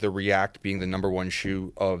about the React being the #1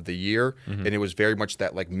 shoe of the year. And it was very much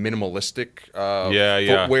that like minimalistic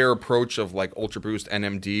footwear approach of like Ultra Boost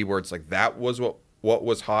NMD, where it's like that was what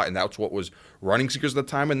was hot and that's what was running sneakers at the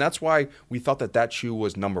time. And that's why we thought that shoe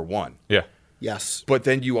was #1. Yeah, Yes. But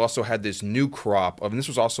then you also had this new crop of, and this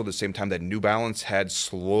was also the same time that New Balance had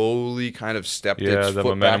slowly kind of stepped yeah. its The foot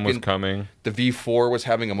momentum back was in. coming. The V4 was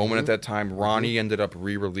having a moment at that time. Ronnie ended up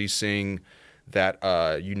re-releasing that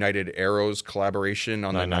United Arrows collaboration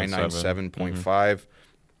on the 997.5.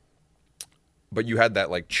 But you had that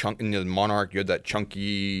like chunk in the Monarch. You had that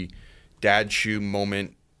chunky dad shoe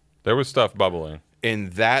moment, There was stuff bubbling.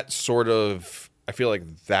 and that sort of, I feel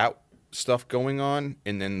like that stuff going on,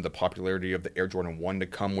 and then the popularity of the Air Jordan 1 to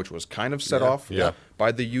come, which was kind of set off Yeah.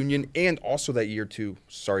 by the Union, and also that year too.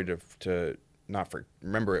 Sorry to not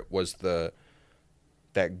remember it was that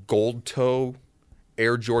gold toe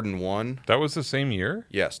Air Jordan 1. That was the same year.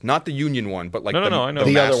 Yes, not the Union one, but like No, I know.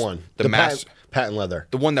 The mass- other one. the mass, patent leather.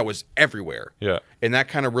 the one that was everywhere. Yeah. And that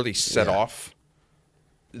kind of really set Yeah. off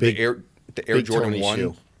Big- the Air big Jordan Tony 1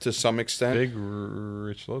 shoe. to some extent. Big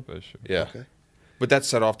Rich Lopez shoe. Yeah. Okay. But that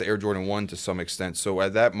set off the Air Jordan 1 to some extent. So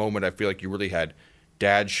at that moment, I feel like you really had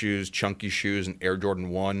dad shoes, chunky shoes, and Air Jordan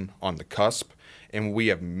 1 on the cusp. And we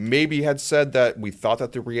have maybe had said that we thought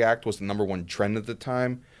that the React was the #1 trend at the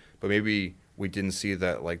time, but maybe we didn't see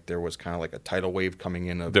that like there was kind of like a tidal wave coming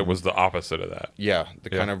in of That was the opposite of that. yeah,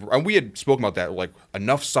 kind of, and we had spoken about that, like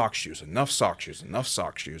enough sock shoes, enough sock shoes, enough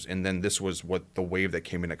sock shoes, and then this was what the wave that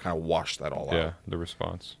came in that kind of washed that all Yeah, out. the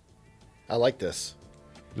response. I like this.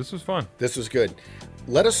 This was fun. This was good.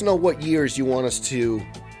 Let us know what years you want us to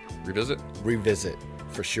Revisit. revisit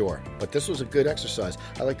for sure. But this was a good exercise.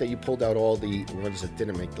 I like that you pulled out all the ones that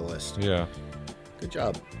didn't make the list. Yeah. Good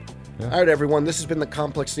job. Yeah. All right, everyone. This has been the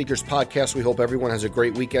Complex Sneakers Podcast. We hope everyone has a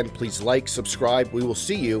great weekend. Please like, subscribe. We will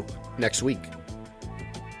see you next week.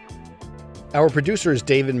 Our producer is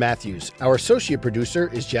David Matthews. Our associate producer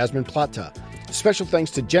is Jasmine Plata. Special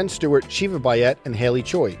thanks to Jen Stewart, Shiva Bayet, and Haley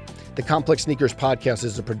Choi. The Complex Sneakers Podcast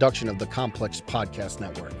is a production of the Complex Podcast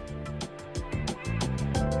Network.